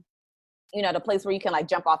you know, the place where you can like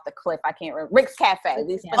jump off the cliff. I can't remember. Rick's Cafe.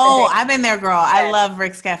 I've been there, girl. Yes. I love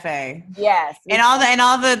Rick's Cafe. Yes. And all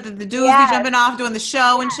the dudes be jumping off doing the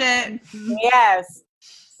show and shit. Yes.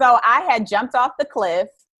 So I had jumped off the cliff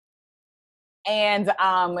and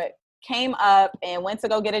came up and went to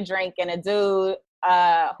go get a drink, and a dude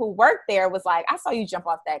who worked there was like, I saw you jump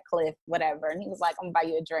off that cliff, whatever. And he was like, I'm gonna buy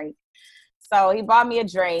you a drink. So he bought me a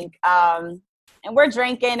drink. And we're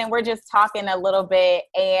drinking and we're just talking a little bit,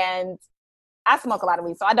 and I smoke a lot of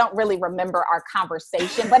weed, so I don't really remember our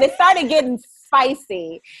conversation, but it started getting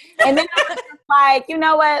spicy. And then I was just like, you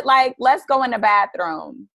know what? Like, let's go in the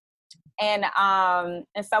bathroom. And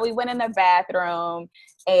so we went in the bathroom,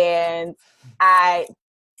 and I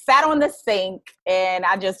sat on the sink, and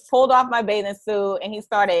I just pulled off my bathing suit, and he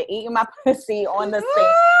started eating my pussy on the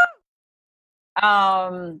sink.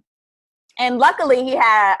 And luckily he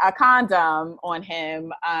had a condom on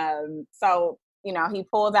him. So, you know, he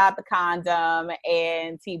pulled out the condom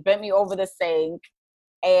and he bent me over the sink,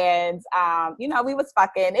 and, you know, we was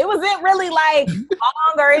fucking. It wasn't really like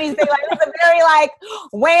long or anything. Like, it was a very like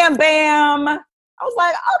wham bam. I was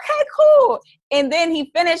like, okay, cool. And then he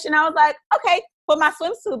finished, and I was like, okay, put my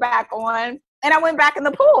swimsuit back on. And I went back in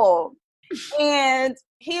the pool, and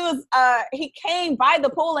he came by the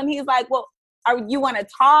pool, and he's like, well, you want to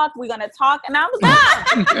talk? We're going to talk. And I was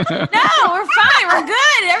like, no, we're fine. We're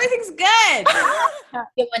good. Everything's good.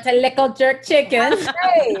 You want a little jerk chicken?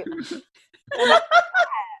 Great.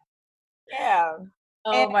 Yeah.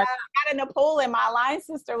 Oh, and I got in the pool, and my line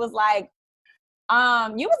sister was like,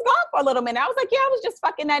 you was gone for a little minute. I was like, yeah, I was just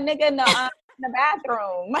fucking that nigga in the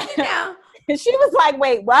bathroom. Yeah. And she was like,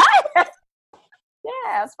 wait, what?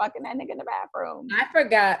 Yeah, I was fucking that nigga in the bathroom. I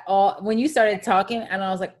forgot all when you started talking, and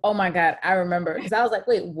I was like, "Oh my god, I remember." Because I was like,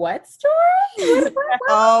 "Wait, what story?"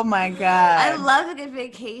 Oh my god, I love a good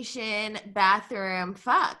vacation bathroom.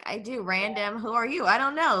 Fuck, I do. Random. Who are you? I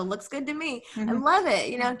don't know. Looks good to me. I love it.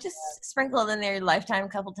 You know, just sprinkled in their lifetime a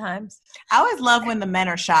couple times. I always love when the men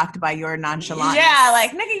are shocked by your nonchalance. Yeah,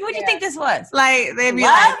 like, nigga, what'd you think this was? Like, they'd be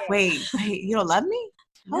like, wait, you don't love me?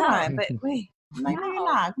 Hold on, but wait. I'm like, no, you're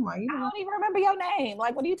not. Come on. I don't even remember your name.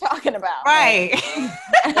 Like, what are you talking about? Right.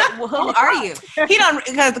 Well, who are you? He don't,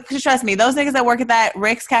 because trust me, those niggas that work at that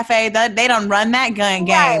Rick's Cafe, they don't run that gun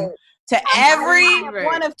game to every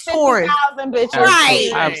one of tourist. 50,000 bitches.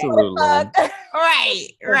 Right. Absolutely.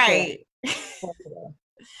 Right.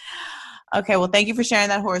 Okay, well, thank you for sharing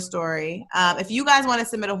that horror story. If you guys want to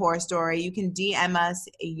submit a horror story, you can DM us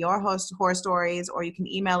your horror stories, or you can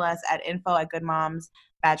email us at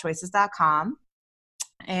info@goodmomsbadchoices.com.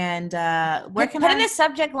 And where can put in the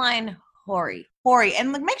subject line Whorie,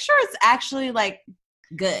 and like make sure it's actually like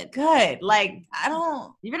good. Like I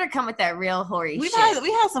don't. You better come with that real Whorie. We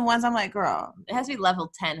had some ones. I'm like, girl, it has to be level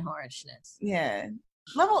 10 horishness. Yeah,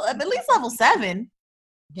 at least level 7.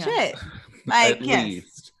 Yeah. Shit, like At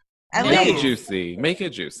least. At Make least. it juicy. Make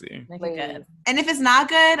it juicy. Make it good. And if it's not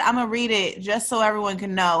good, I'm gonna read it just so everyone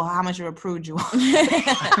can know how much of a prude you are.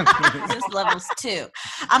 Just levels 2.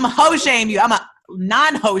 I'm a hoe shame you. I'm a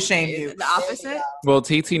non-hoe shame you. The opposite. Well,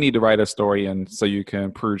 TT need to write a story in so you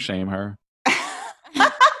can prude shame her.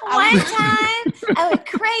 One time I went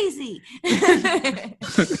crazy. I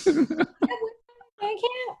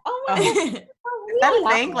can't. Oh my God. Is that a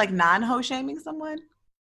thing? Like non-hoe shaming someone?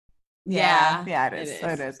 Yeah, it is.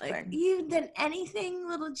 It is. Like, you did anything,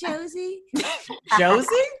 little Josie?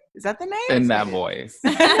 Josie? Is that the name? In that voice.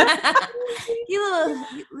 you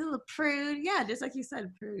little prude. Yeah, just like you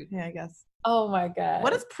said, prude. Yeah, I guess. Oh my God.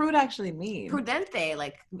 What does prude actually mean? Prudente,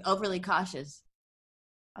 like overly cautious.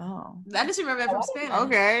 Oh. I just remember that from Spanish.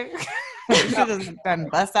 Okay. You should have done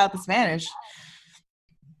bust out the Spanish.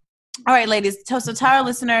 All right, ladies. So tell our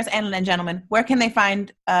listeners and gentlemen, where can they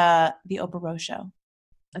find the Oprah Rose Show?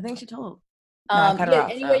 I think she told. I cut her off.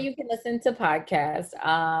 Anywhere you can listen to podcasts,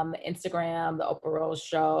 Instagram, the Oprah Rose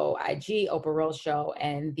Show, IG, Oprah Rose Show,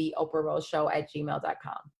 and the Oprah Rose Show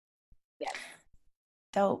 @gmail.com. Yes.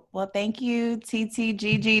 Dope. Well, thank you, TT,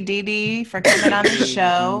 Gigi, Didi, for coming on the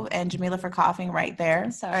show, and Jamila for coughing right there.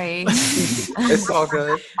 Sorry. It's all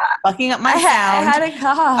good. Fucking up my sound. I had a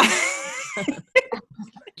cough.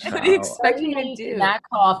 What do you Wow. expect me to do? Not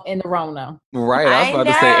cough in the Rona. Right. I was about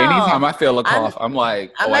to say, anytime I feel a cough, I'm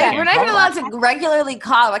like, I'm I like, can't we're not even cough. allowed to regularly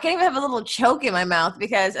cough. I can't even have a little choke in my mouth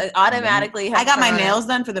because it automatically I got my corona. nails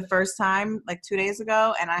done for the first time like 2 days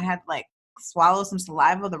ago, and I had like swallow some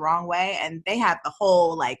saliva the wrong way, and they had the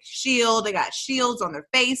whole like shield. They got shields on their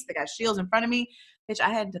face. They got shields in front of me. Bitch, I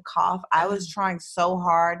had to cough. I was trying so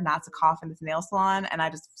hard not to cough in this nail salon, and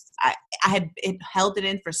I had held it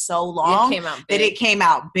in for so long It came out that big. it came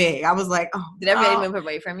out big. I was like, oh. Did everybody oh. move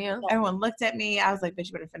away from you? Everyone looked at me. I was like, bitch,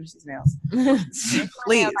 you better finish these nails. Please.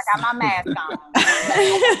 Please. I got my mask on.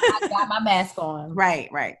 I got my mask on. Right.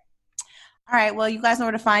 All right. Well, you guys know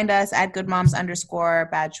where to find us at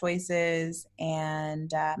goodmoms_badchoices.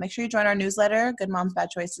 And make sure you join our newsletter,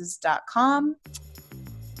 goodmomsbadchoices.com.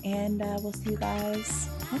 And we'll see you guys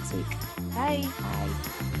next week. Bye. Bye.